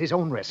so at his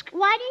own risk.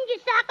 Why didn't you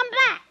sock him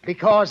back?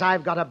 Because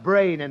I've got a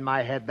brain in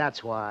my head,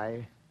 that's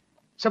why.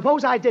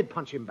 Suppose I did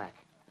punch him back.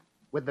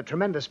 With the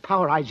tremendous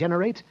power I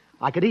generate,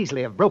 I could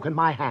easily have broken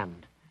my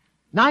hand.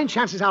 9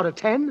 chances out of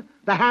 10,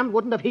 the hand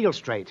wouldn't have healed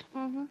straight.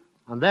 Mm-hmm.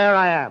 And there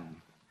I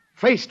am,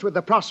 faced with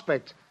the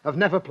prospect of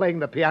never playing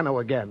the piano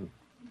again.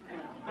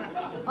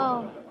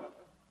 Oh.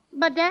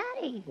 But,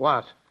 Daddy.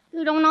 What?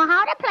 You don't know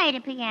how to play the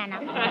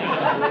piano.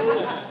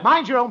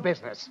 Mind your own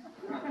business.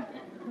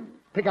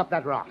 Pick up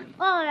that rock.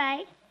 All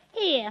right.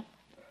 Here.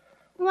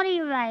 What are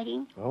you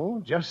writing?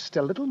 Oh, just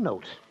a little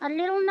note. A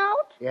little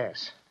note?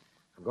 Yes.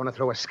 I'm going to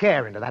throw a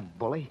scare into that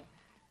bully.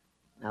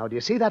 Now, do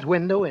you see that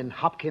window in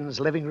Hopkins'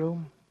 living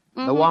room?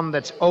 Mm-hmm. The one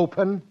that's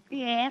open?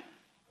 Yeah.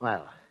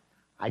 Well,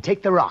 I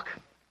take the rock,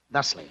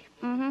 thusly.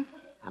 Mm-hmm.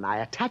 And I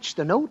attach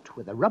the note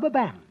with a rubber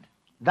band,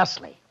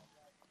 thusly.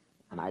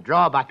 And I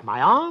draw back my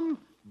arm,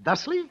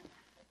 thusly.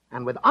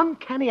 And with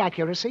uncanny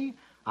accuracy,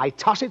 I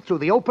toss it through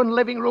the open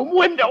living room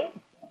window.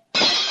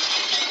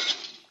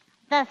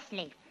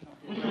 Thusly.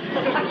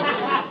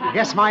 I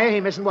guess my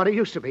aim isn't what it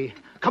used to be.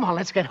 Come on,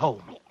 let's get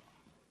home.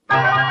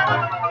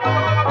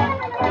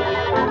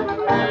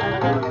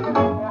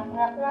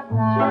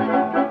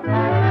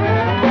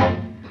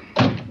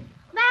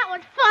 That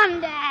was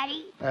fun,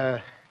 Daddy.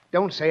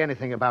 Don't say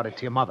anything about it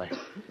to your mother.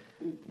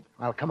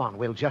 Well, come on,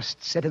 we'll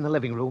just sit in the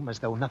living room as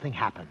though nothing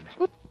happened.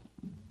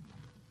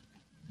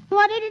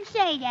 What did it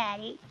say,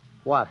 Daddy?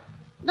 What?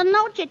 The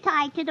note you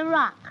tied to the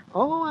rock.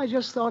 Oh, I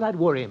just thought I'd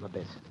worry him a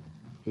bit.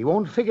 He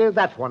won't figure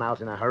that one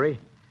out in a hurry.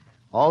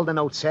 All the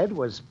note said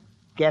was,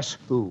 guess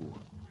who?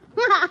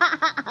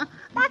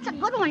 That's a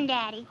good one,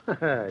 Daddy.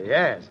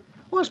 Yes.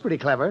 Was pretty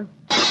clever.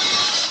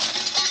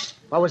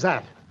 What was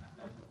that?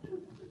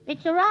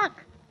 It's a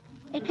rock.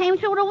 It came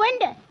through the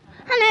window.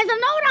 And there's a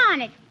note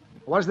on it.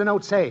 What does the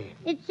note say?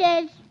 It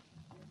says,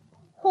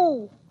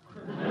 who?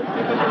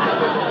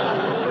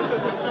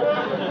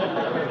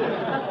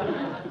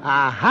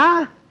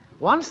 Uh-huh.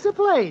 Wants to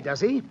play, does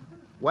he?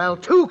 Well,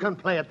 2 can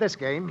play at this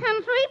game.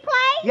 Can 3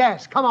 play?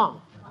 Yes, come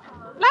on.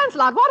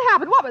 Lancelot, what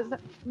happened? What was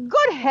that?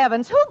 Good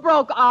heavens, who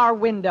broke our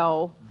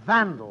window?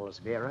 Vandals,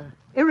 Vera.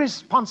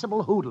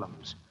 Irresponsible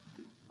hoodlums.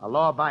 A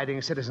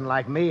law-abiding citizen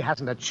like me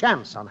hasn't a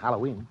chance on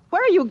Halloween.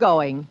 Where are you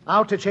going?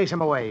 Out to chase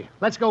him away.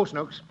 Let's go,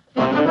 Snooks.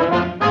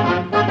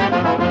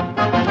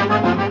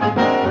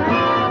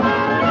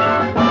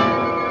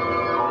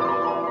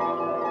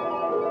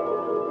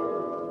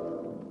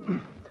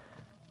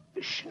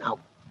 Shh, now,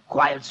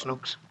 quiet,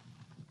 Snooks.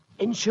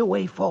 Inch your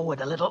way forward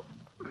a little.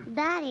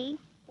 Daddy.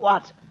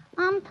 What?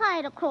 I'm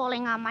tired of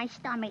crawling on my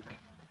stomach.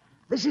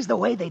 This is the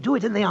way they do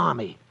it in the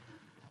army.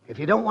 If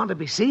you don't want to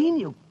be seen,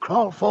 you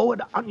crawl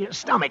forward on your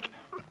stomach.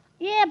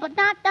 Yeah, but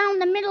not down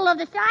the middle of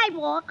the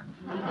sidewalk.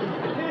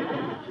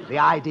 The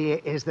idea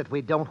is that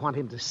we don't want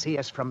him to see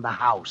us from the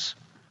house.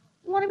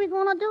 What are we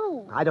going to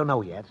do? I don't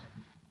know yet.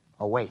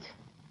 Oh, wait.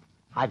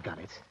 I've got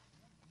it.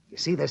 You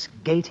see this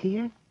gate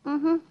here?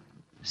 Mm-hmm.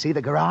 See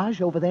the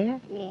garage over there?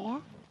 Yeah.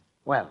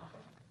 Well,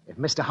 if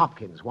Mr.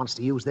 Hopkins wants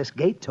to use this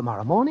gate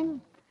tomorrow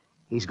morning,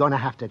 he's going to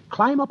have to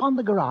climb up on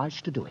the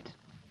garage to do it.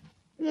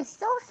 You're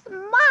so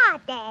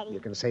smart, Daddy. You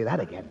can say that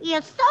again.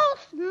 You're so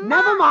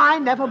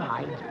smart. Never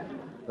mind.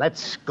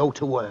 Let's go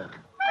to work.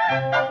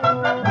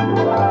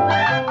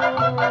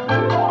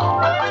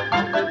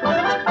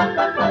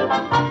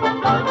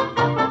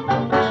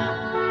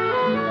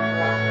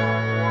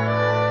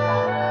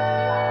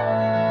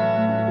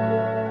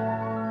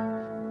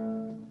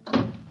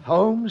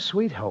 Home,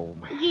 sweet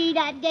home. Gee,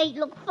 that gate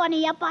looked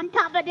funny up on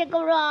top of the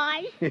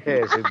garage.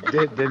 Yes, it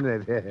did,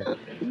 didn't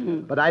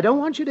it? But I don't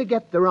want you to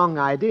get the wrong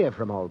idea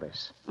from all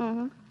this.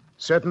 Mm-hmm.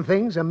 Certain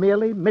things are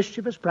merely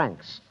mischievous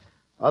pranks.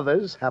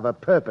 Others have a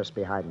purpose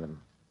behind them.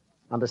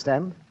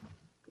 Understand?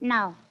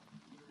 No.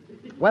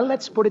 Well,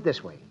 let's put it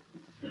this way.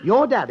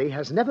 Your daddy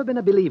has never been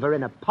a believer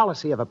in a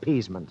policy of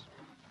appeasement.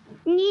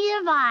 Neither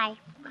have I.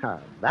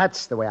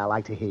 That's the way I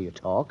like to hear you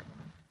talk.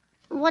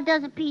 What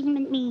does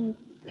appeasement mean?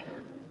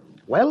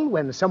 Well,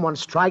 when someone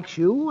strikes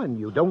you and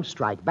you don't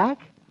strike back,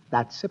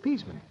 that's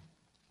appeasement.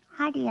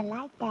 How do you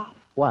like that?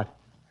 What?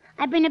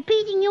 I've been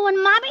appeasing you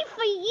and Mommy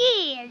for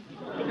years.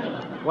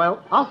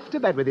 Well, off to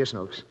bed with you,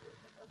 Snooks.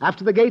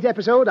 After the gate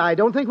episode, I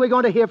don't think we're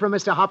going to hear from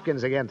Mr.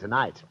 Hopkins again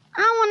tonight.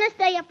 I want to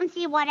stay up and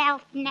see what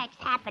else next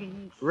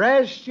happens.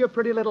 Rest your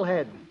pretty little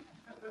head.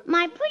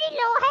 My pretty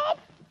little head?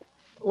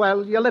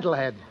 Well, your little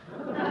head.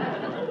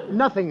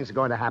 Nothing's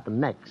going to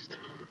happen next.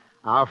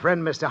 Our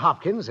friend Mr.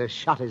 Hopkins has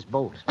shot his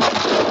bolt.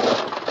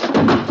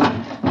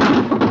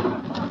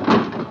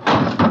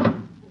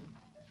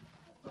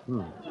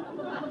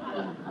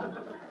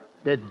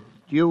 Did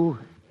you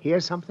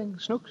hear something,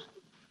 Snooks?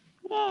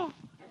 Yeah.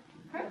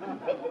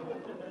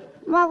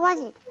 What was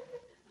it?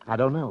 I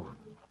don't know.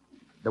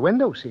 The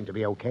windows seem to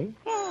be okay.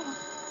 Yeah.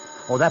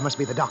 Oh, that must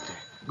be the doctor.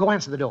 Go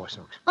answer the door,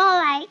 Snooks. All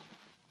right.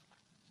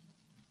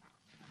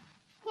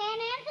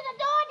 Can't answer the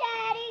door,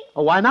 Daddy.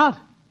 Oh, why not?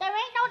 There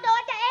ain't no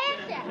door to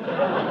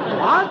answer.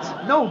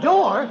 What? No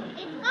door?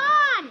 It's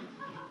gone.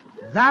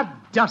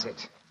 That does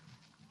it.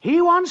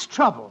 He wants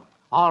trouble.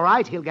 All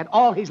right, he'll get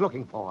all he's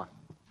looking for.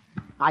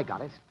 I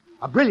got it.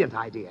 A brilliant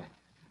idea.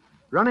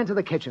 Run into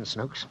the kitchen,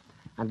 Snooks,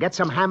 and get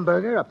some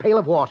hamburger, a pail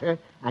of water,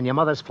 and your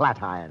mother's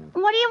flat iron.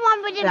 What do you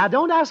want with it? Now,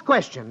 don't ask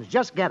questions.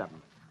 Just get them.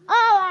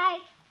 All right.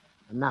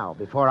 Now,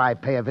 before I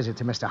pay a visit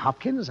to Mr.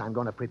 Hopkins, I'm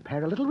going to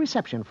prepare a little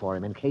reception for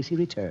him in case he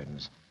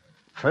returns.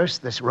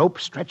 First, this rope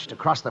stretched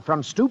across the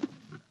front stoop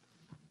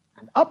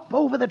and up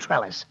over the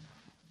trellis.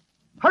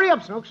 Hurry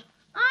up, Snooks.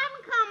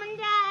 I'm coming,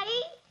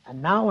 Daddy.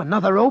 And now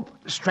another rope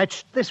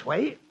stretched this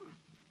way.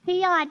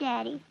 Here you are,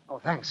 Daddy. Oh,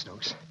 thanks,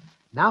 Snooks.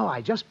 Now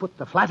I just put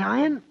the flat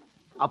iron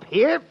up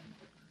here,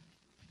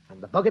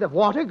 and the bucket of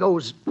water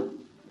goes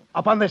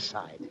up on this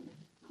side.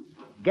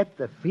 Get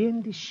the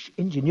fiendish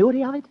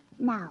ingenuity of it?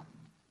 Now.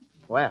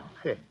 Well,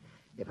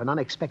 if an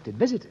unexpected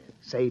visitor,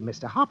 say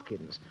Mr.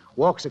 Hopkins,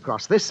 walks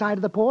across this side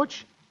of the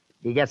porch,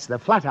 he gets the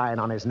flat iron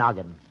on his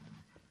noggin.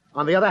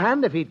 On the other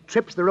hand, if he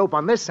trips the rope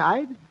on this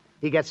side,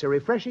 he gets a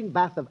refreshing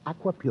bath of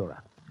aqua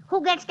pura.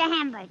 Who gets the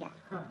hamburger?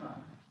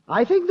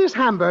 I think this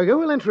hamburger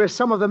will interest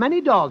some of the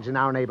many dogs in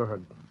our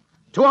neighborhood.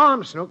 To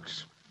arms,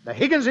 Snooks. The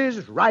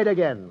Higginses ride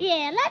again.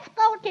 Yeah, let's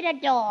go to the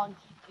dogs.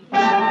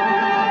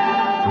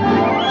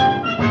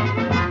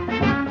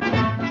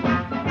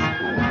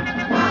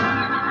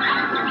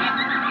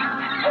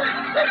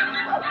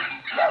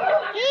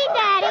 Gee,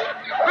 Daddy,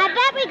 I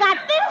bet we got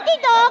 50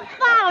 dogs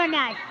following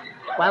us.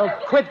 Well,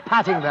 quit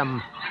patting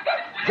them.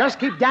 Just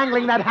keep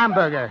dangling that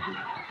hamburger.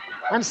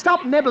 And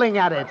stop nibbling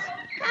at it.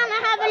 Can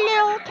I have a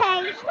little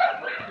taste?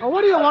 Well,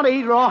 what do you want to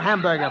eat raw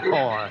hamburger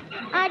for?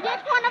 I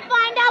just want to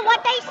find out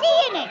what they see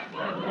in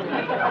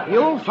it.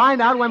 You'll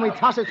find out when we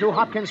toss it through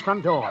Hopkins'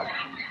 front door.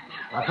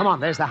 Well, come on,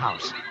 there's the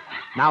house.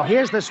 Now,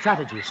 here's the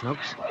strategy,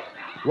 Snooks.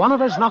 One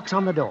of us knocks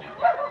on the door.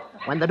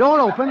 When the door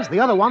opens, the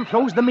other one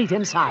throws the meat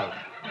inside.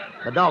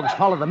 The dogs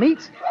follow the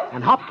meat,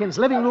 and Hopkins'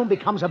 living room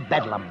becomes a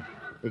bedlam.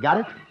 You got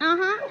it?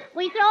 Uh-huh.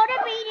 We throw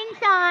the meat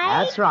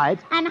inside. That's right.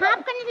 And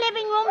Hopkins'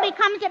 living room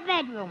becomes a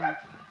bedroom.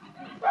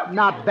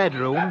 Not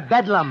bedroom,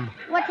 bedlam.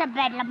 What's a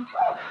bedlam?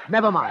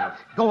 Never mind.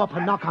 Go up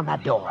and knock on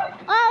that door.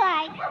 All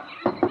right.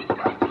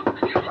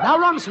 Now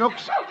run,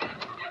 Snooks.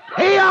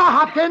 Here you are,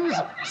 Hopkins.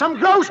 Some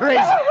groceries.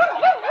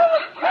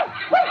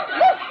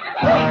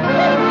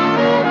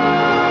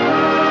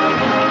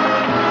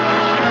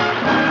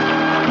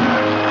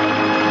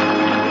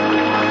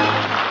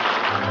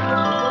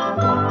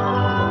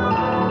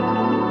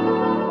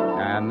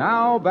 And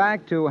now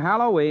back to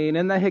Halloween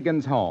in the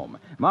Higgins home.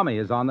 Mummy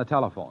is on the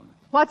telephone.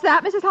 What's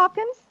that, Mrs.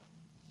 Hopkins?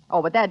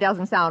 Oh, but that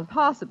doesn't sound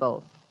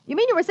possible. You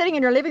mean you were sitting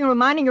in your living room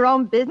minding your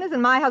own business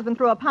and my husband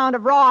threw a pound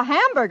of raw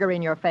hamburger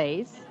in your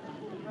face?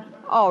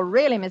 Oh,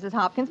 really, Mrs.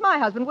 Hopkins? My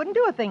husband wouldn't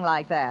do a thing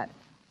like that.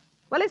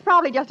 Well, it's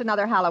probably just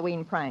another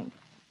Halloween prank.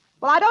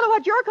 Well, I don't know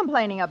what you're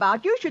complaining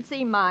about. You should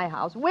see my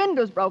house.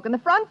 Windows broken, the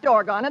front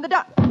door gone, and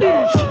the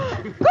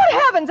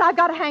Good heavens, I've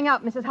got to hang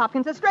up, Mrs.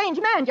 Hopkins. A strange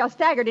man just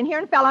staggered in here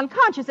and fell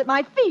unconscious at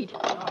my feet.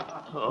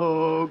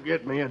 Oh,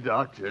 get me a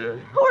doctor.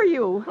 Who are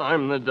you?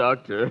 I'm the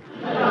doctor.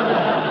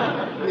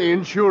 The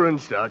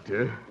insurance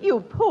doctor. You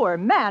poor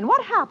man.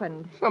 What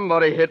happened?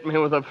 Somebody hit me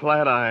with a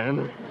flat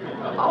iron.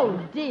 Oh,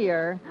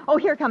 dear. Oh,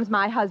 here comes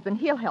my husband.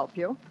 He'll help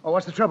you. Oh,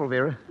 what's the trouble,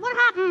 Vera? What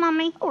happened,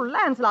 Mummy? Oh,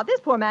 Lancelot, this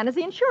poor man is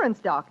the insurance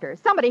doctor.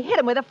 Somebody hit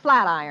him with a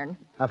flat iron.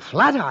 A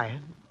flat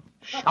iron?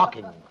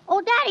 Shocking.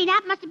 Oh, Daddy,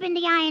 that must have been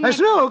the iron.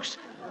 Snooks,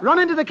 run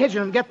into the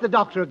kitchen and get the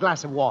doctor a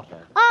glass of water.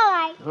 All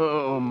right.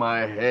 Oh, my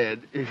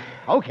head.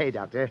 Okay,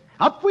 doctor.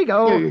 Up we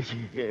go.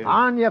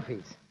 On your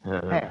feet.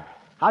 There.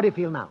 How do you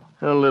feel now?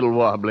 A little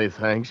wobbly,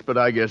 thanks, but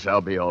I guess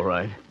I'll be all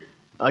right.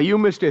 Are you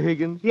Mr.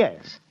 Higgins?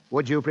 Yes.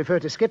 Would you prefer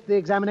to skip the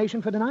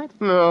examination for tonight?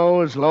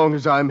 No, as long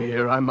as I'm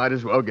here, I might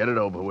as well get it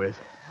over with.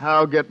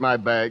 I'll get my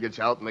bag. It's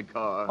out in the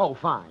car. Oh,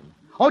 fine.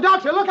 Oh,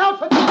 doctor, look out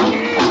for...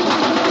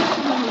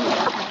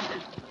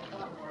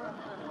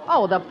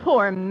 Oh, the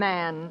poor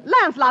man.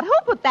 Lancelot, who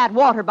put that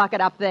water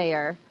bucket up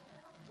there?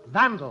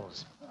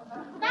 Vandals.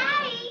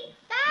 Daddy!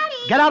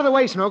 Get out of the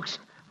way, Snooks.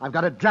 I've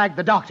got to drag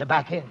the doctor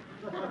back in.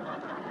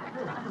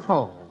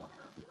 Oh,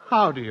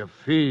 how do you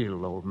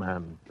feel, old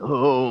man?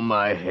 Oh,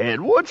 my head.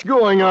 What's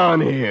going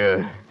on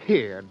here?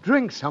 Here,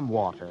 drink some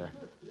water.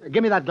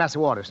 Give me that glass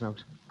of water,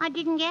 Snooks. I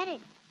didn't get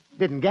it.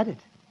 Didn't get it?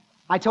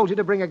 I told you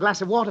to bring a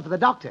glass of water for the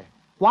doctor.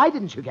 Why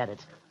didn't you get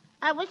it?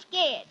 I was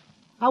scared.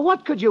 Now,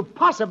 what could you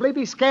possibly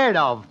be scared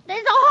of?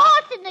 There's a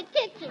horse in the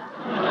kitchen.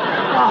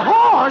 A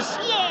horse?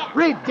 Yeah.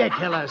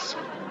 Ridiculous.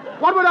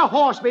 What would a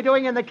horse be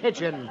doing in the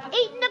kitchen?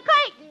 Eating the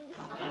curtains.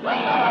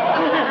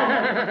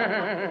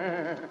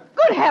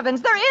 Good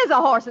heavens, there is a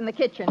horse in the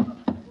kitchen.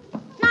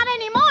 Not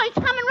anymore. He's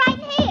coming right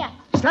in here.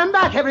 Stand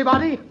back,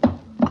 everybody.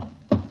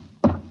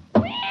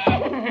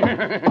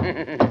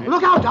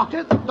 Look out,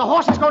 Doctor. The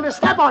horse is going to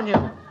step on you.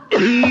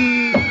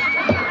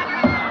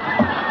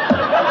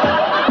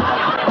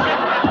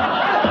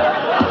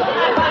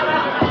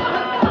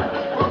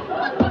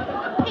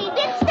 He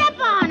did step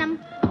on him.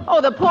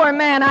 Oh, the poor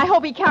man. I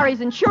hope he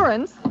carries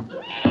insurance.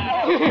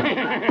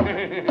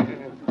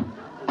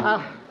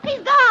 He's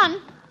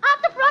gone. Out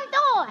the front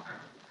door.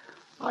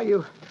 Are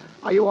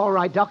you all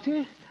right,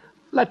 Doctor?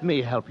 Let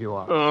me help you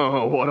out.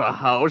 Oh, what a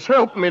house.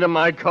 Help me to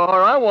my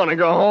car. I want to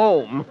go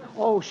home.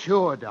 Oh,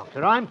 sure,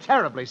 Doctor. I'm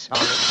terribly sorry.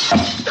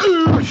 He's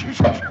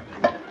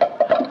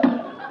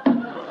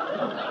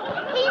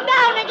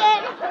down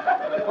again.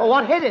 Oh,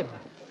 what hit him?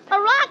 A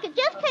rocket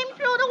just came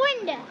through the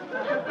window.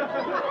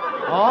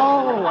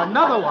 Oh,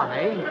 another one,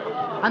 eh?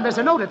 And there's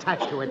a note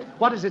attached to it.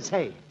 What does it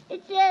say?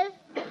 It says,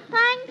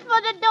 thanks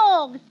for the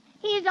dogs.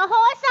 He's a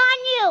horse on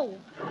you.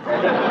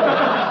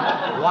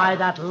 Why,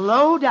 that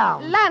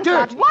low-down,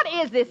 Lancelot, dirty... what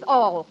is this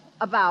all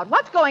about?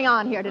 What's going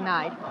on here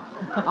tonight?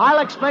 I'll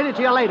explain it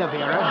to you later,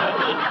 Vera.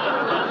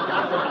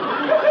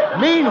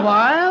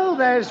 Meanwhile,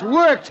 there's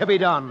work to be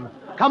done.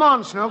 Come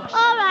on, Snooks.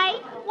 All right.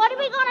 What are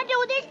we going to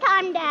do this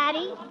time,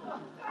 Daddy?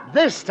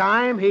 This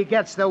time, he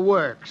gets the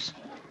works.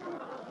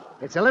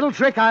 It's a little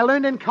trick I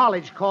learned in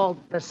college called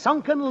the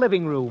sunken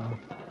living room.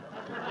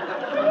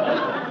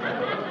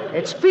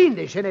 It's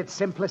fiendish in its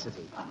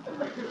simplicity.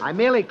 I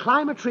merely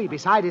climb a tree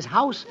beside his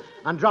house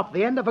and drop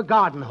the end of a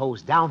garden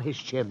hose down his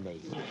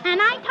chimney.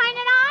 And I turn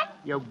it on?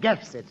 You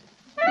guessed it.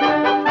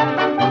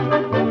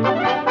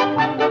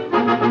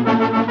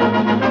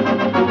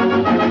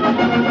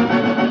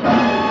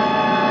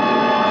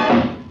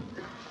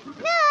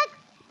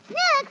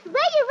 Snooks,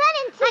 where you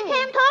running to? I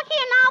can't talk to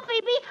you now,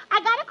 Phoebe. I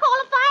gotta call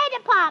the fire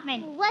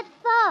department. What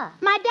for?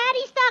 My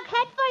daddy stuck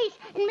head first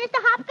in Mr.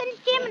 Hopkins'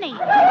 chimney.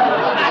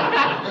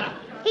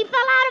 He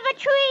fell out of a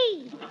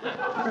tree.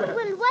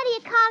 Well, what do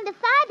you call the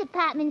fire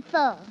department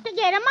for? To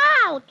get him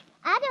out.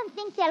 I don't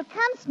think they'll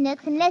come,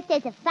 Snooks, unless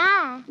there's a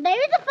fire. There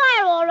is a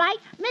fire, all right.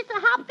 Mr.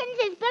 Hopkins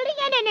is building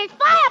it in his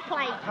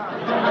fireplace.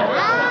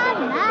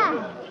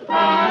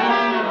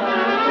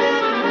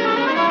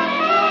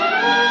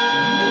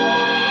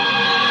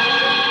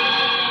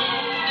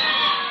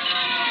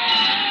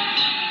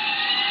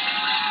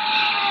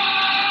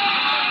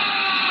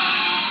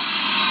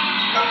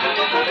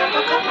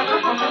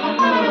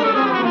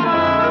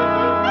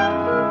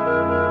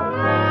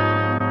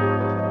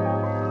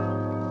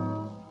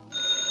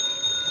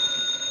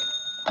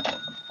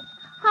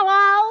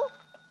 Hello?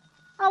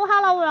 Oh,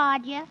 hello,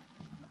 Roger.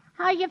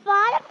 How's your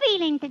father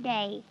feeling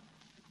today?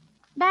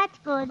 That's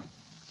good.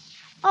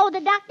 Oh, the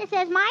doctor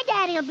says my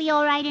daddy will be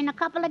all right in a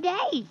couple of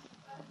days.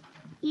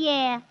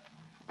 Yeah,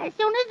 as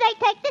soon as they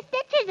take the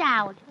stitches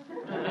out.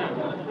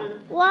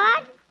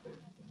 What?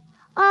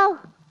 Oh,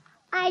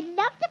 I'd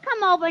love to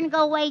come over and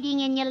go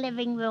waiting in your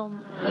living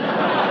room.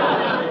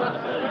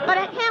 But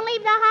I can't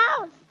leave the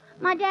house.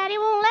 My daddy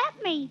won't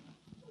let me.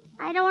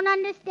 I don't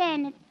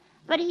understand it.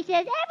 But he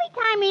says every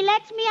time he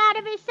lets me out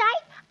of his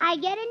sight, I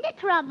get into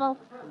trouble.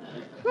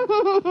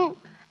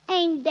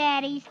 Ain't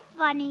daddies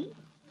funny?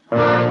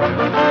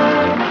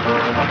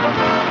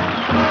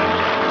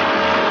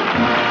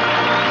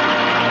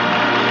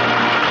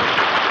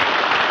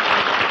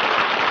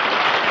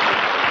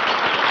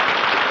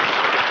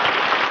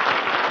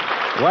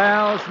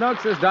 Well,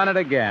 Snooks has done it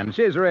again.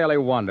 She's really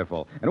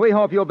wonderful. And we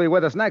hope you'll be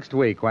with us next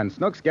week when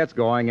Snooks gets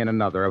going in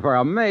another of her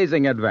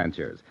amazing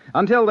adventures.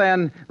 Until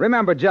then,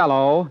 remember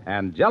Jell-O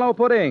and Jell-O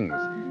puddings.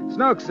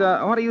 Snooks,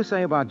 what do you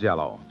say about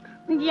Jell-O?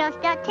 Just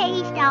a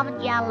taste of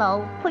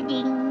Jell-O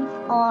puddings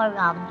or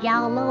of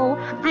Jell-O,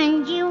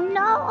 and you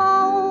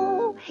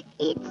know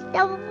it's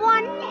the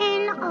one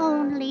and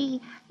only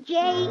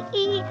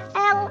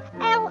Jell-O.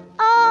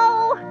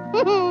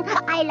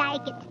 I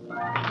like it.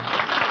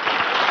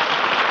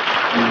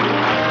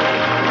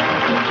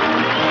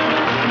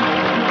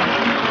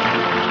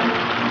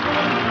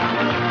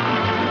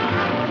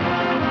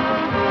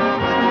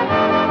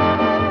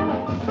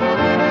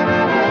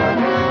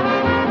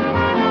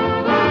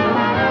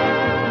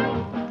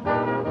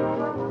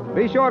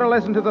 Be sure to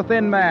listen to The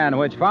Thin Man,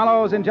 which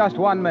follows in just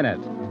 1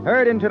 minute.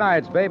 Heard in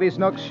tonight's Baby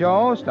Snooks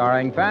show,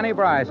 starring Fanny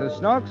Bryce as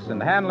Snooks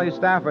and Hanley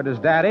Stafford as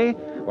Daddy,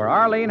 were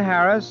Arlene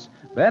Harris,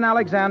 Ben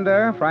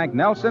Alexander, Frank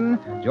Nelson,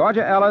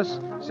 Georgia Ellis,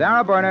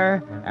 Sarah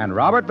Berner, and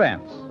Robert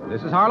Bentz.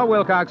 This is Harlow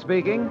Wilcox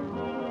speaking.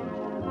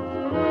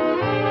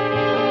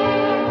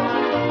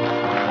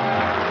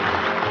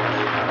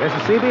 This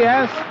is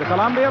CBS, the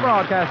Columbia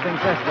Broadcasting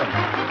System.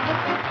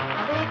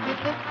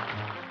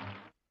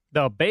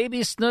 The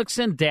Baby Snooks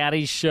and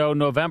Daddy Show,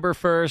 November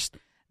 1st,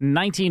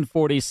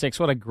 1946.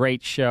 What a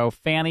great show.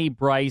 Fanny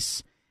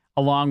Bryce,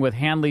 along with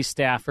Hanley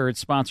Stafford,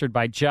 sponsored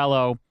by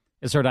Jell-O,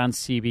 is heard on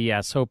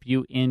CBS. Hope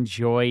you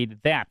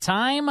enjoyed that.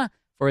 Time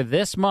for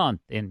this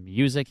month in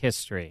music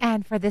history.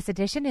 And for this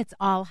edition, it's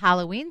all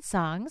Halloween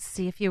songs.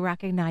 See if you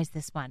recognize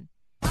this one.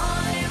 You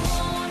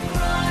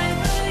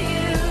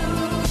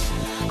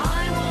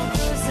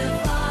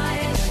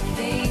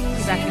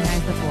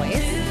recognize the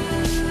voice?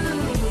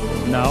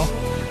 No.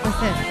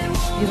 Listen,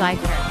 you like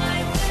her.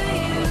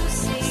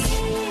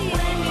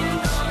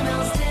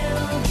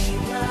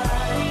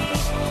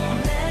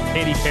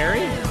 Katy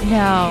Perry?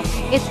 No,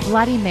 it's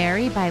Bloody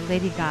Mary by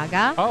Lady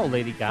Gaga. Oh,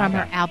 Lady Gaga. From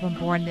her album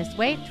Born This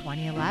Way,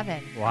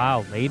 2011.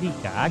 Wow, Lady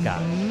Gaga.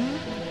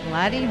 Mm-hmm.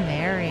 Bloody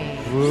Mary.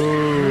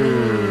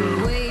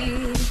 Ooh.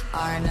 We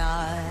are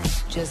not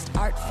just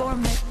art for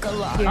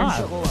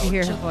Michelangelo. You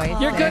hear her voice?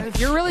 You're good.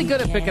 You're really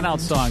good at picking out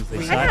songs,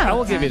 Lisa. I know. I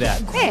will give you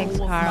that. Thanks,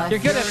 Carl. You're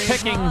good at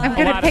picking. I'm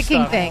good at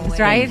picking things,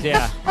 right?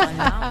 Yeah.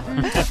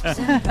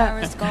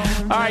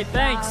 All right,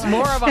 thanks.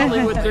 More of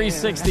Hollywood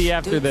 360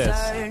 after this.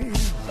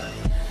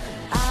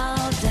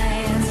 I'll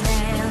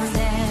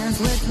dance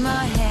with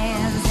my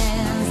hands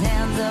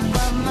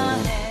above my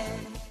head.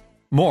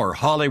 More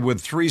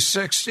Hollywood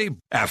 360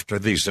 after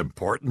these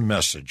important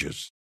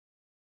messages.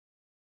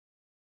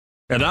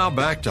 And now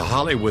back to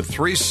Hollywood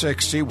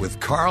 360 with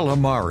Carl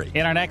Amari.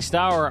 In our next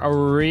hour, a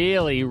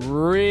really,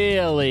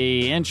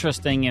 really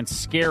interesting and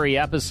scary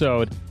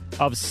episode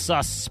of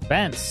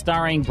Suspense,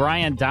 starring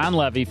Brian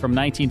Donlevy from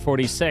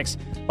 1946.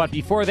 But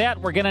before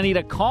that, we're going to need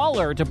a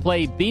caller to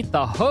play Beat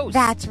the Host.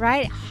 That's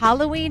right.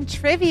 Halloween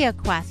trivia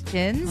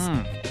questions.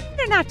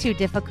 They're not too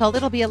difficult.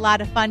 It'll be a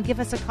lot of fun.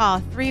 Give us a call,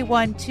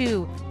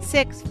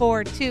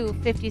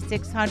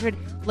 312-642-5600.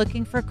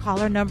 Looking for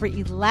caller number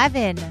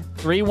 11.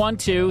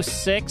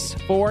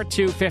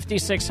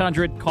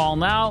 312-642-5600. Call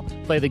now.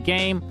 Play the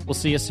game. We'll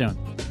see you soon.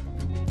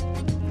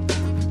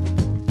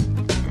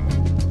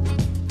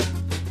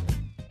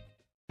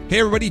 Hey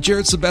everybody,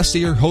 Jared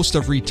Sebestier, host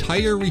of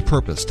Retire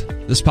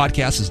Repurposed. This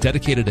podcast is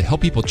dedicated to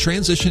help people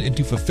transition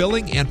into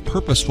fulfilling and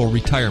purposeful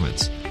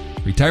retirements.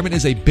 Retirement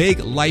is a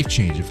big life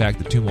change. In fact,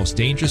 the two most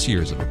dangerous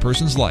years of a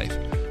person's life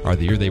are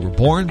the year they were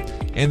born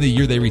and the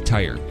year they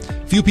retire.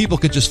 Few people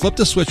could just flip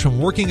the switch from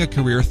working a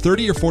career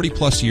 30 or 40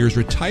 plus years,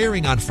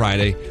 retiring on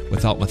Friday,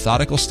 without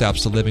methodical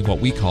steps to living what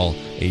we call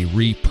a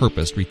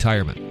repurposed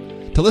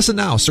retirement. To listen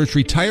now, search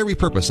Retire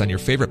Repurposed on your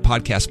favorite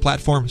podcast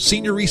platform,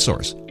 Senior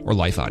Resource, or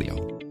Life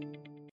Audio.